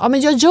 utan liksom,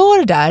 men jag gör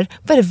det där.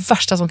 Vad är det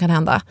värsta som kan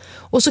hända?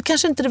 Och så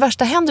kanske inte det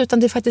värsta händer, utan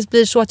det faktiskt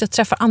blir så att jag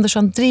träffar Anders och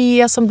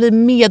Andreas som blir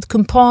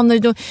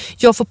medkumpaner.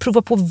 Jag får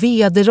prova på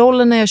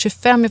vd-rollen när jag är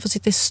 25. Jag får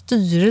sitta i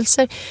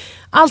styrelser.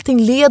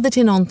 Allting leder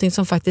till någonting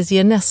som faktiskt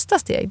ger nästa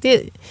steg.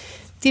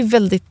 Det är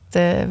väldigt,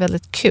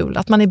 väldigt kul.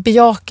 Att man är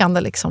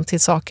bejakande liksom till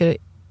saker.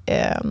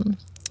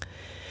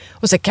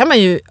 Och så kan man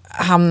ju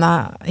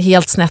hamna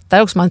helt snett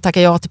där också. Man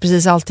tackar ja till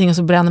precis allting och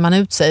så bränner man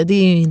ut sig. Det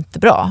är ju inte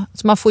bra.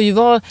 Så man får ju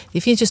vara...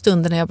 Det finns ju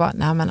stunder när jag bara,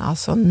 nej men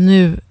alltså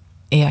nu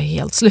är jag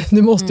helt slut.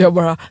 Nu måste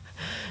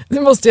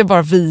jag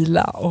bara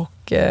vila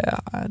och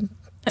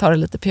ta det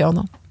lite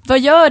piano. Vad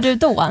gör du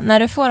då när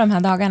du får de här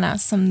dagarna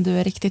som du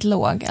är riktigt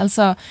låg?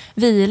 Alltså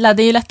vila,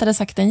 det är ju lättare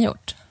sagt än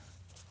gjort.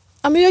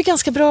 Ja, men jag är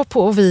ganska bra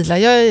på att vila.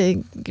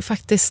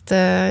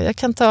 Jag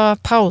kan ta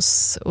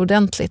paus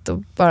ordentligt och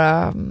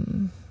bara...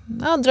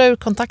 dra ur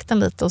kontakten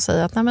lite och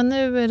säga att nej, men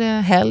nu är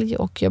det helg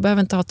och jag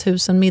behöver inte ha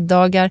 1000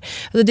 middagar.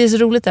 Alltså, det är så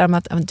roligt där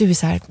med att du är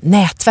så här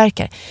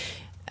nätverkare.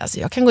 Alltså,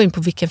 jag kan gå in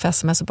på vilken fest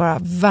som helst och bara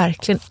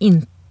verkligen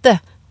inte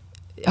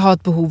ha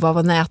ett behov av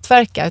att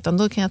nätverka, utan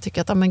då kan jag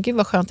tycka att men gud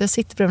vad skönt, jag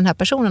sitter bredvid den här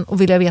personen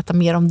och vill jag veta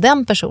mer om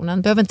den personen.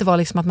 Det behöver inte vara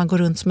liksom att man går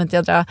runt som ett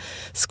jädra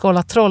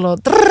skålatroll och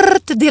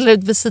delar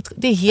ut visit.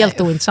 Det är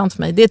helt ointressant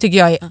för mig. Det tycker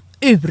jag är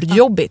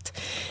urjobbigt.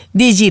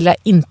 Det gillar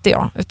inte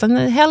jag, utan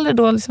hellre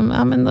då liksom,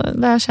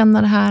 lära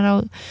känna det här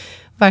och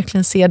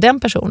verkligen se den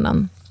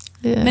personen.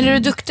 Men är du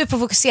duktig på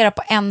att fokusera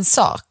på en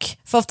sak?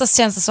 För oftast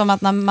känns det som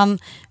att när man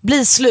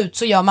blir slut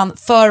så gör man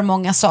för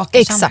många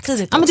saker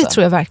samtidigt. Ja, men det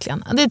tror jag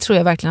verkligen. Det tror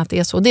jag verkligen att det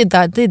är så. Det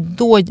är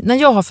då, när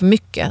jag har för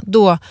mycket,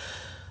 då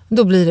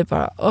blir det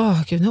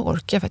bara, gud, nu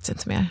orkar jag faktiskt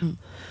inte mer.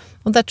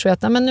 Och där tror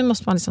jag att nu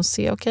måste man liksom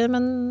se,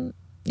 men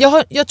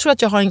jag tror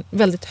att jag har en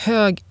väldigt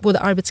hög både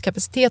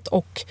arbetskapacitet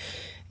och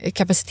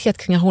kapacitet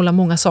kring att hålla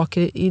många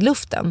saker i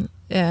luften.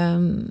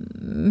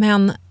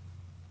 Men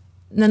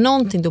när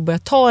någonting då börjar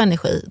ta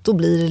energi, då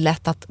blir det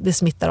lätt att det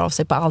smittar av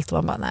sig på allt. Och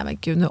man bara, nej men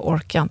gud, nu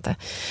orkar jag inte.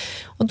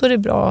 Och då är det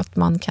bra att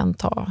man kan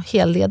ta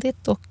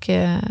helledigt och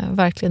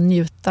verkligen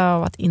njuta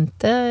av att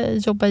inte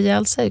jobba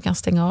ihjäl sig. Du kan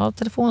stänga av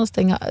telefonen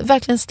och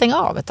verkligen stänga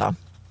av ett tag.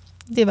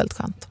 Det är väldigt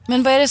skönt.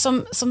 Men vad är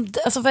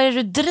det vad är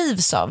det du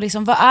drivs av?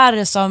 Liksom, vad är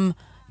det som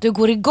du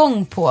går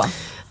igång på?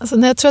 Alltså,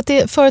 när jag tror att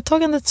det är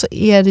företagandet, så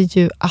är det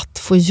ju att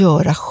få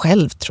göra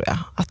själv, tror jag.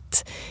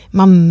 Att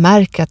man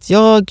märker att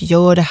jag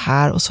gör det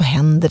här och så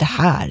händer det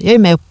här. Jag är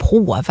med och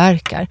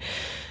påverkar.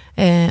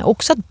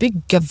 Också att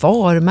bygga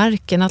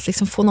varumärken, att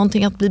liksom få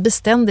någonting att bli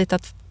beständigt,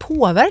 att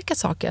påverka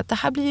saker. Att det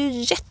här blir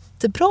ju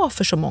jättebra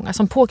för så många.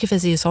 Som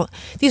Pokerface är ju så,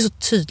 det är så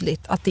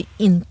tydligt att det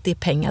inte är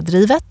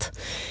pengadrivet.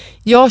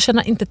 Jag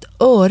tjänar inte ett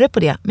öre på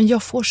det, men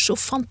jag får så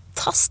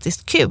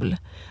fantastiskt kul.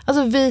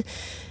 Alltså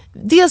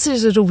dels är det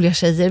så roliga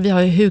tjejer, vi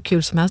har ju hur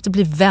kul som helst, det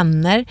blir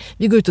vänner,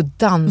 vi går ut och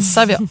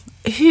dansar, vi har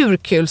hur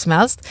kul som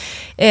helst.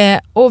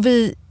 Och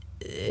vi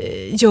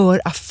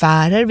gör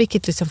affärer,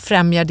 vilket liksom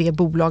främjar det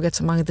bolaget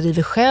som man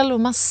driver själv. Och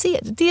man ser,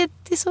 det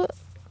är så,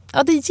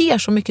 det ger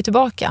så mycket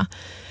tillbaka.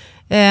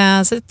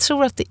 Så jag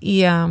tror att det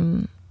är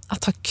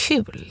att ha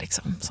kul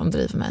liksom, som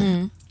driver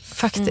mig.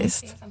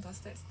 Faktiskt.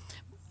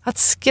 Att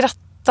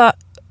skratta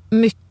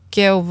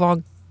mycket och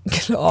vara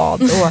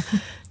glad.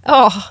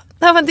 Och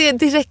men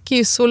det räcker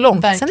ju så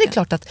långt. Verkligen. Sen är det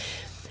klart att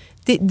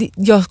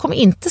jag kommer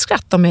inte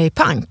skratta om jag är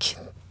pank.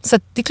 Så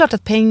att det är klart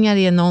att pengar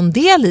är någon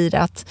del i det.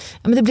 Att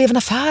men det blev en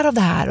affär av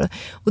det här.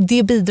 Och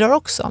det bidrar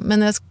också.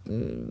 Men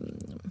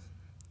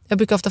jag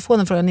brukar ofta få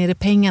den frågan, är det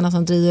pengarna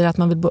som driver att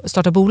man vill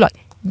starta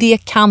bolag? Det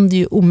kan det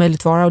ju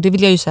omöjligt vara, och det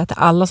vill jag ju säga till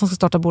alla som ska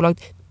starta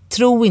bolag.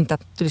 Tro inte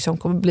att du liksom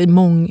kommer bli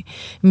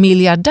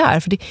mångmiljardär,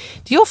 för det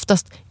är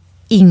oftast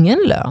ingen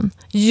lön,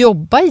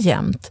 jobba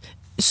jämt,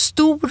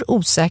 stor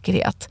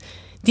osäkerhet.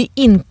 Det är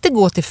inte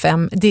gå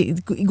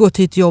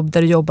till ett jobb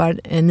där du jobbar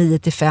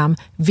 9-5,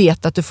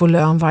 vet att du får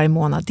lön varje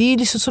månad. Det är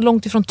liksom så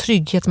långt ifrån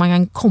trygghet man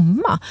kan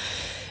komma.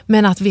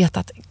 Men att veta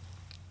att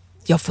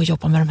jag får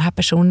jobba med de här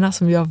personerna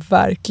som jag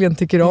verkligen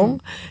tycker om.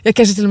 Jag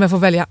kanske till och med får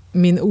välja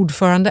min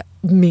ordförande,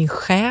 min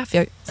chef,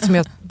 som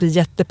jag blir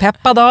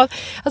jättepeppad av.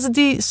 Alltså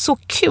det är så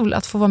kul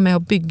att få vara med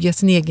och bygga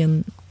sin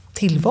egen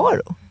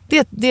tillvaro.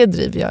 Det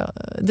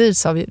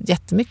drivs av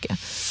jättemycket.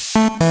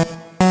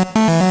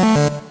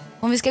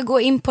 Om vi ska gå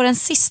in på den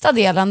sista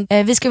delen.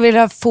 Vi skulle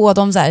vilja få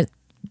de så här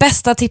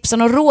bästa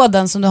tipsen och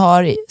råden som du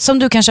har, som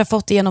du kanske har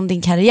fått genom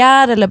din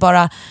karriär eller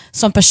bara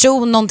som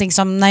person. Någonting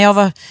som när jag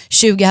var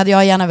 20 hade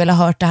jag gärna velat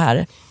hört det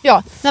här.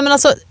 Ja, nej men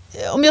alltså,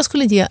 om jag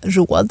skulle ge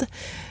råd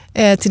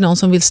till någon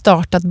som vill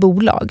starta ett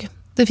bolag.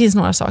 Det finns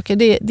några saker.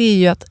 Det är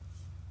ju att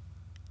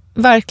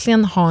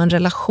verkligen ha en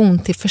relation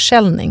till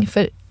försäljning.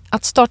 För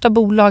att starta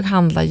bolag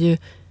handlar ju,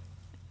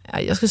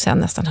 jag skulle säga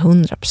nästan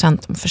 100%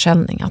 om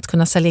försäljning. Att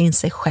kunna sälja in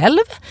sig själv.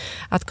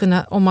 Att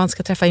kunna, om man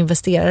ska träffa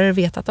investerare,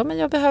 veta att men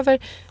jag behöver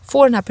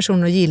få den här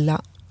personen att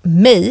gilla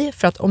mig.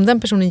 För att om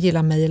den personen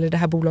gillar mig eller det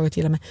här bolaget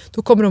gillar mig,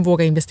 då kommer de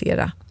våga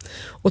investera.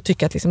 Och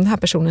tycka att liksom, den här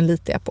personen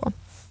litar jag på.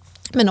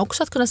 Men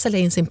också att kunna sälja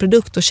in sin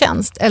produkt och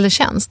tjänst. Det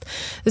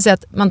vill säga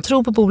att man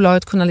tror på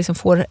bolaget, kunna liksom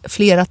få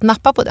fler att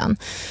nappa på den.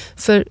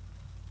 För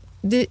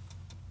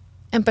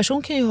en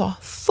person kan ju vara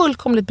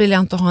fullkomligt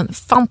briljant och ha en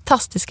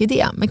fantastisk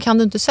idé. Men kan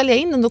du inte sälja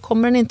in den, då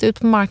kommer den inte ut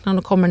på marknaden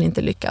och kommer den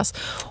inte lyckas.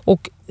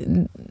 Och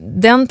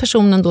den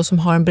personen då som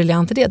har en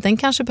briljant idé, den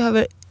kanske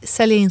behöver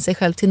sälja in sig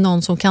själv till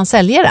någon som kan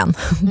sälja den.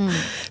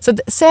 Så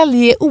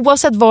sälj,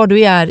 oavsett var du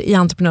är i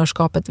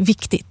entreprenörskapet,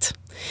 viktigt.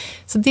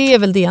 Så det är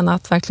väl det ena,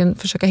 att verkligen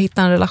försöka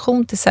hitta en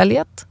relation till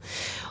säljet.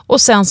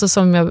 Och sen så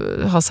som jag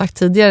har sagt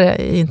tidigare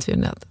i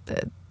intervjun, att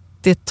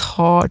det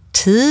tar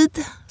tid,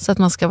 så att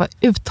man ska vara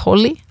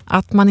uthållig.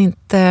 Att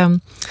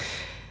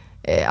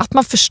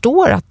man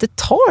förstår att det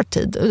tar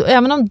tid.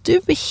 Även om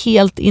du är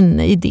helt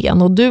inne i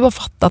idén och du har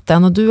fattat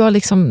den och du har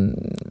liksom,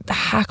 det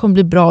här kommer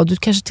bli bra, du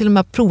kanske till och med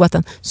har provat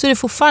den, så är det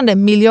fortfarande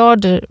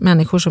miljarder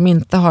människor som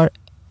inte har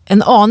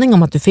en aning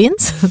om att du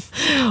finns.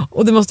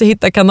 Och du måste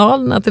hitta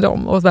kanalerna till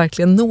dem och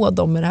verkligen nå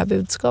dem med det här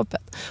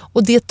budskapet.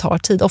 Och det tar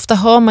tid. Ofta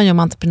hör man ju om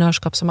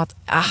entreprenörskap som att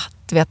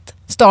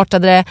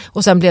startade det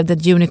och sen blev det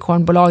ett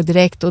unicornbolag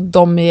direkt och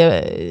de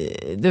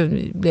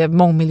blev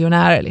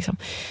mångmiljonärer liksom.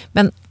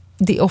 Men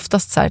det är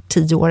oftast så här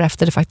 10 år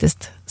efter det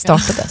faktiskt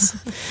startades.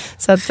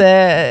 Så att,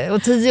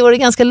 och 10 år är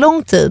ganska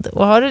lång tid.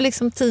 Och har du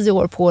liksom 10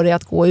 år på dig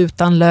att gå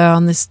utan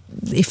lön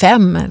i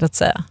 5, låt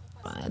säga.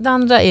 Det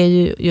andra är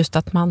ju just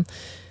att man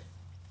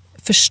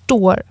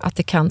förstår att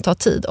det kan ta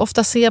tid.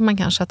 Ofta ser man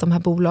kanske att de här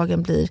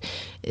bolagen blir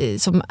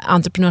som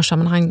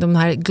entreprenörssammanhang, de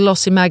här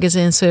glossy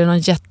magazines, så är det någon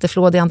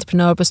jätteflådig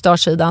entreprenör på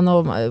startsidan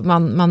och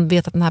man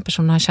vet att den här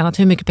personen har tjänat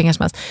hur mycket pengar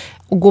som helst.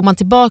 Och går man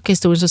tillbaka i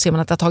historien så ser man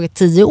att det har tagit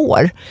 10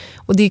 år.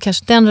 Och det är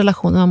kanske den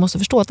relationen man måste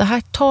förstå, att det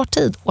här tar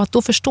tid. Och att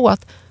då förstå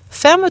att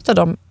 5 av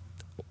de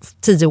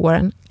 10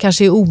 åren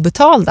kanske är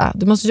obetalda.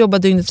 Du måste jobba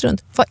dygnet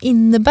runt. Vad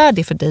innebär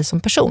det för dig som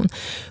person?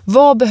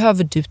 Vad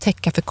behöver du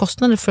täcka för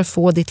kostnader för att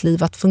få ditt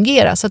liv att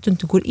fungera så att du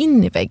inte går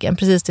in i väggen?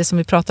 Precis det som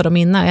vi pratade om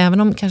innan.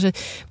 Även om kanske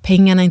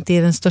pengarna inte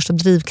är den största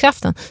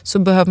drivkraften, så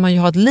behöver man ju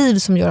ha ett liv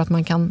som gör att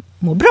man kan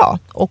må bra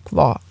och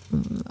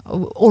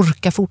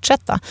orka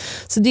fortsätta.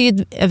 Så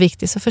det är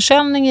viktigt. Så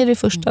försäljning är det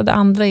första. Det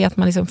andra är att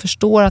man liksom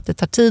förstår att det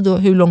tar tid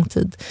och hur lång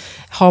tid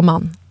har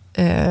man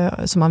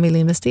som man vill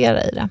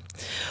investera i det.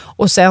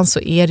 Och sen så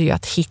är det ju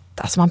att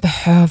hitta, så man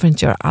behöver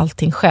inte göra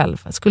allting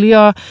själv.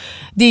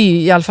 Det är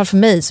ju i alla fall för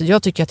mig, så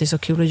jag tycker att det är så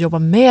kul att jobba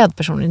med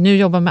personer. Nu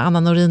jobbar jag med Anna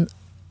Norin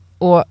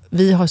och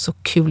vi har så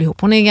kul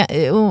ihop. Vi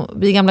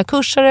är gamla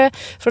kursare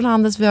från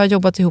Handels, vi har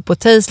jobbat ihop på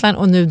Tasteline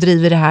och nu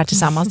driver det här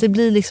tillsammans. Det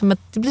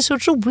blir så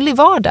rolig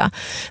vardag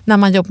när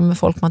man jobbar med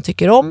folk man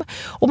tycker om,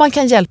 och man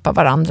kan hjälpa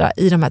varandra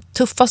i de här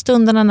tuffa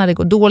stunderna. När det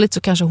går dåligt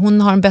så kanske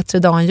hon har en bättre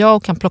dag än jag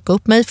och kan plocka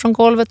upp mig från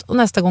golvet, och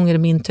nästa gång är det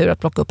min tur att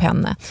plocka upp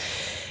henne.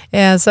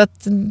 Så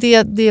att det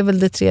är väl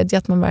det tredje,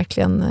 att man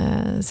verkligen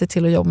ser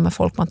till att jobba med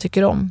folk man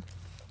tycker om.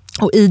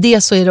 Och i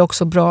det så är det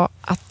också bra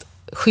att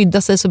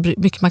skydda sig så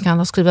mycket man kan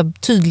och skriva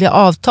tydliga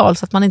avtal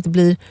så att man inte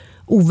blir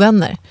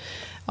ovänner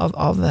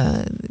av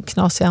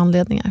knasiga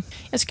anledningar.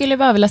 Jag skulle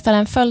bara vilja ställa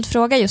en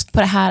följdfråga just på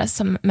det här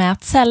som med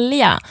att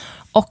sälja,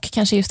 och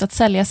kanske just att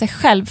sälja sig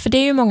själv, för det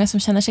är ju många som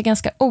känner sig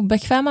ganska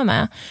obekväma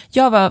med.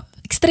 Jag var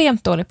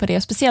extremt dålig på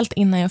det, speciellt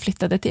innan jag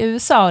flyttade till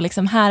USA, och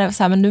liksom här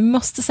så här, men du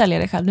måste sälja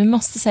dig själv, du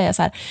måste säga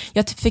så här.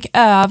 Jag fick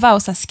öva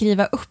och så här,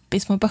 skriva upp i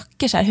små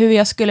böcker så här, hur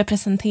jag skulle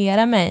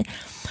presentera mig.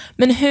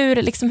 Men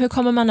hur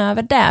kommer man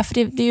över det? För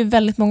det är ju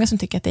väldigt många som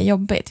tycker att det är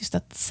jobbigt just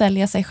att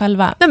sälja sig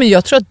själva. Nej, men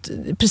jag tror att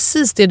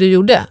precis det du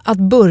gjorde, att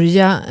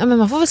börja, men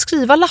man får väl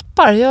skriva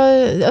lappar.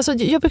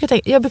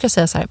 Jag brukar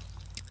säga så här: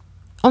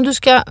 om du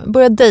ska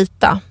börja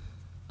dejta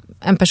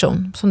en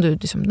person som du,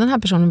 liksom, den här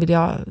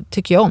personen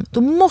tycker jag om,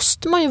 då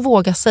måste man ju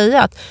våga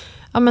säga att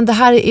ja, men det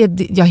här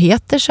jag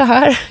heter så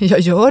här, jag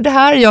gör det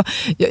här,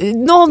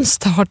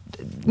 någonstans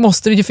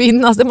måste det ju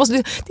finnas, det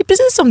är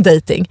precis som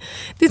dating.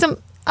 Det är som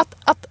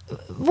att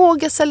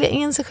våga sälja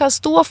in sig själv,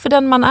 stå för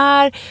den man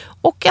är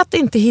och att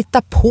inte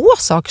hitta på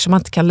saker som man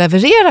inte kan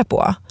leverera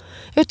på.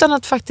 Utan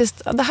att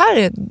faktiskt, det här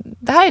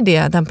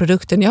är den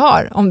produkten jag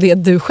har. Om det är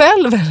du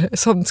själv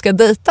som ska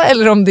dejta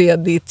eller om det är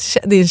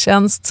din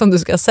tjänst som du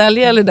ska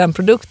sälja eller den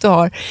produkt du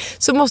har,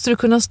 så måste du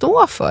kunna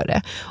stå för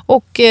det.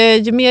 Och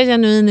ju mer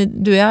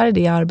genuin du är i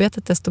det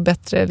arbetet, desto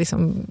bättre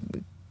liksom,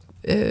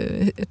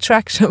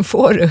 attraction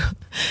får du.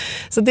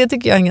 Så det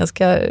tycker jag är en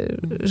ganska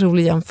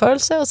rolig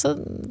jämförelse. Och så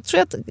tror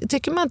jag att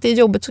tycker man att det är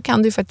jobbigt, så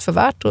kan det ju faktiskt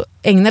vara värt att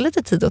ägna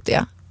lite tid åt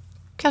det.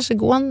 Kanske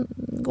gå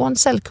en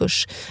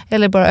säljkurs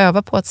eller bara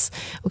öva på att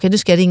okej, du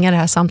ska ringa det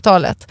här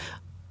samtalet.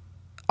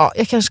 Ja,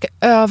 jag kanske ska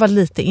öva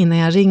lite innan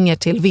jag ringer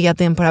till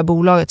vdn på det här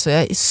bolaget, så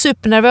jag är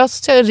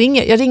supernervös, så jag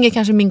ringer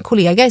kanske min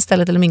kollega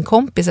istället eller min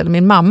kompis eller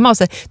min mamma och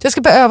säger jag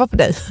ska bara öva på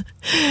dig.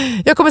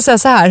 Jag kommer säga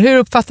så här, hur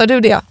uppfattar du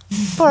det?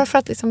 Bara för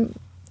att liksom,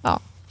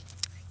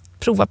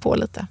 prova på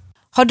lite.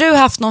 Har du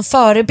haft någon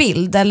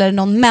förebild eller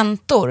någon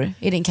mentor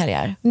i din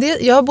karriär?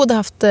 Jag har både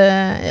haft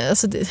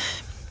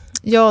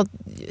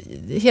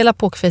hela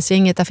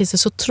Pokerface-gänget, där finns det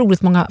så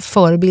otroligt många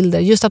förebilder.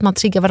 Just att man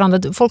triggar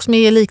varandra. Folk som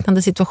är i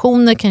liknande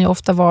situationer kan ju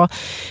ofta vara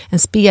en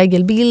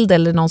spegelbild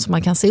eller någon som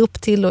man kan se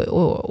upp till,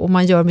 och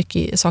man gör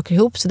mycket saker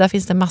ihop. Så där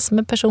finns det massor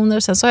med personer.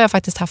 Sen så har jag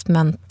faktiskt haft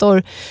en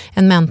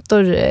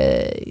mentor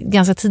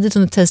ganska tidigt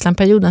under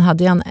Tasteland-perioden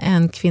hade jag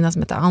en kvinna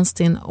som heter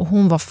Anstin, och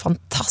hon var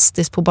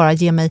fantastisk på att bara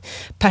ge mig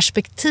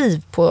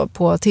perspektiv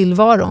på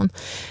tillvaron.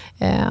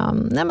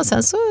 Men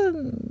sen så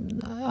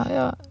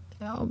jag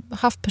har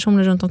haft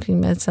personer runt omkring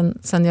mig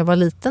sen jag var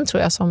liten,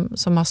 tror jag,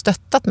 som har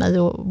stöttat mig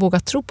och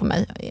vågat tro på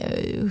mig.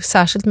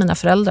 Särskilt mina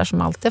föräldrar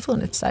som alltid har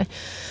funnits där.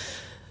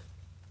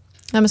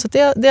 Men så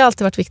det har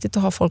alltid varit viktigt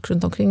att ha folk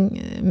runt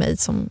omkring mig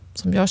som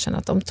jag känner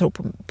att de tror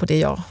på det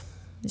jag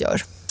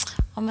gör.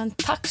 Ja, men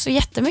tack så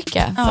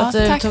jättemycket för att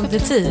du tog dig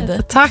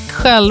tid. Tack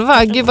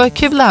själva. Gud vad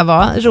kul det här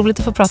var. Roligt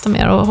att få prata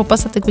med er och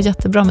hoppas att det går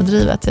jättebra med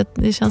drivet.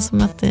 Det känns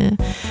som att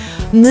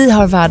ni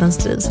har världens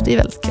driv, så det är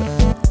väldigt kul.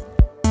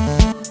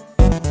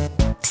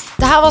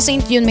 Det här var så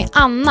intervjun med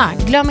Anna.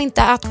 Glöm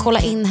inte att kolla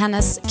in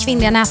hennes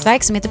kvinnliga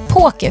nätverk som heter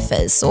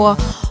Pokerface. Och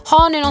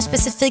har ni någon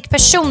specifik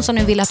person som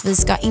ni vill att vi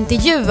ska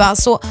intervjua,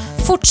 så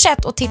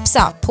fortsätt att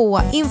tipsa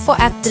på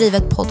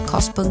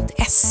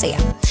info@drivetpodcast.se.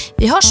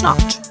 Vi hörs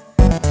snart.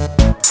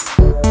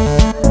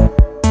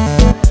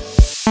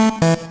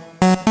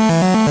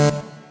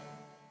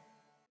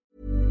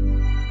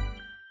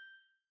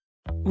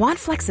 Want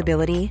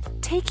flexibility?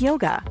 Take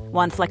yoga.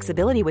 Want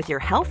flexibility with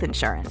your health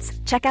insurance?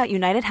 Check out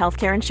United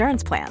Healthcare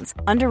Insurance Plans.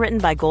 Underwritten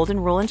by Golden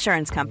Rule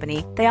Insurance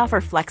Company, they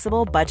offer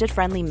flexible,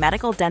 budget-friendly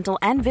medical, dental,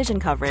 and vision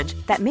coverage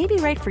that may be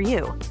right for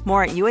you.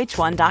 More at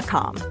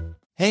uh1.com.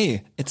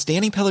 Hey, it's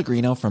Danny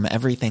Pellegrino from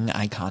Everything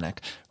Iconic.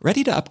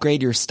 Ready to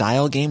upgrade your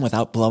style game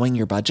without blowing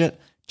your budget?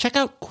 Check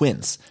out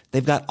Quince.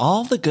 They've got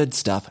all the good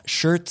stuff,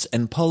 shirts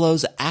and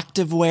polos,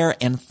 activewear,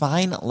 and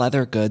fine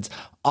leather goods,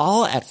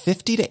 all at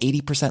 50 to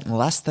 80%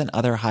 less than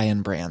other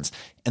high-end brands.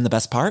 And the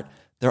best part?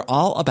 They're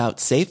all about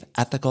safe,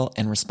 ethical,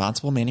 and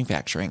responsible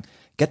manufacturing.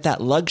 Get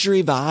that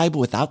luxury vibe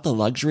without the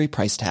luxury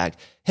price tag.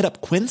 Hit up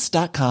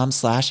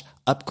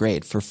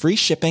quince.com/upgrade for free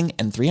shipping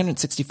and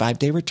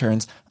 365-day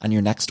returns on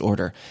your next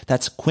order.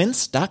 That's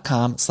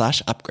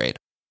quince.com/upgrade.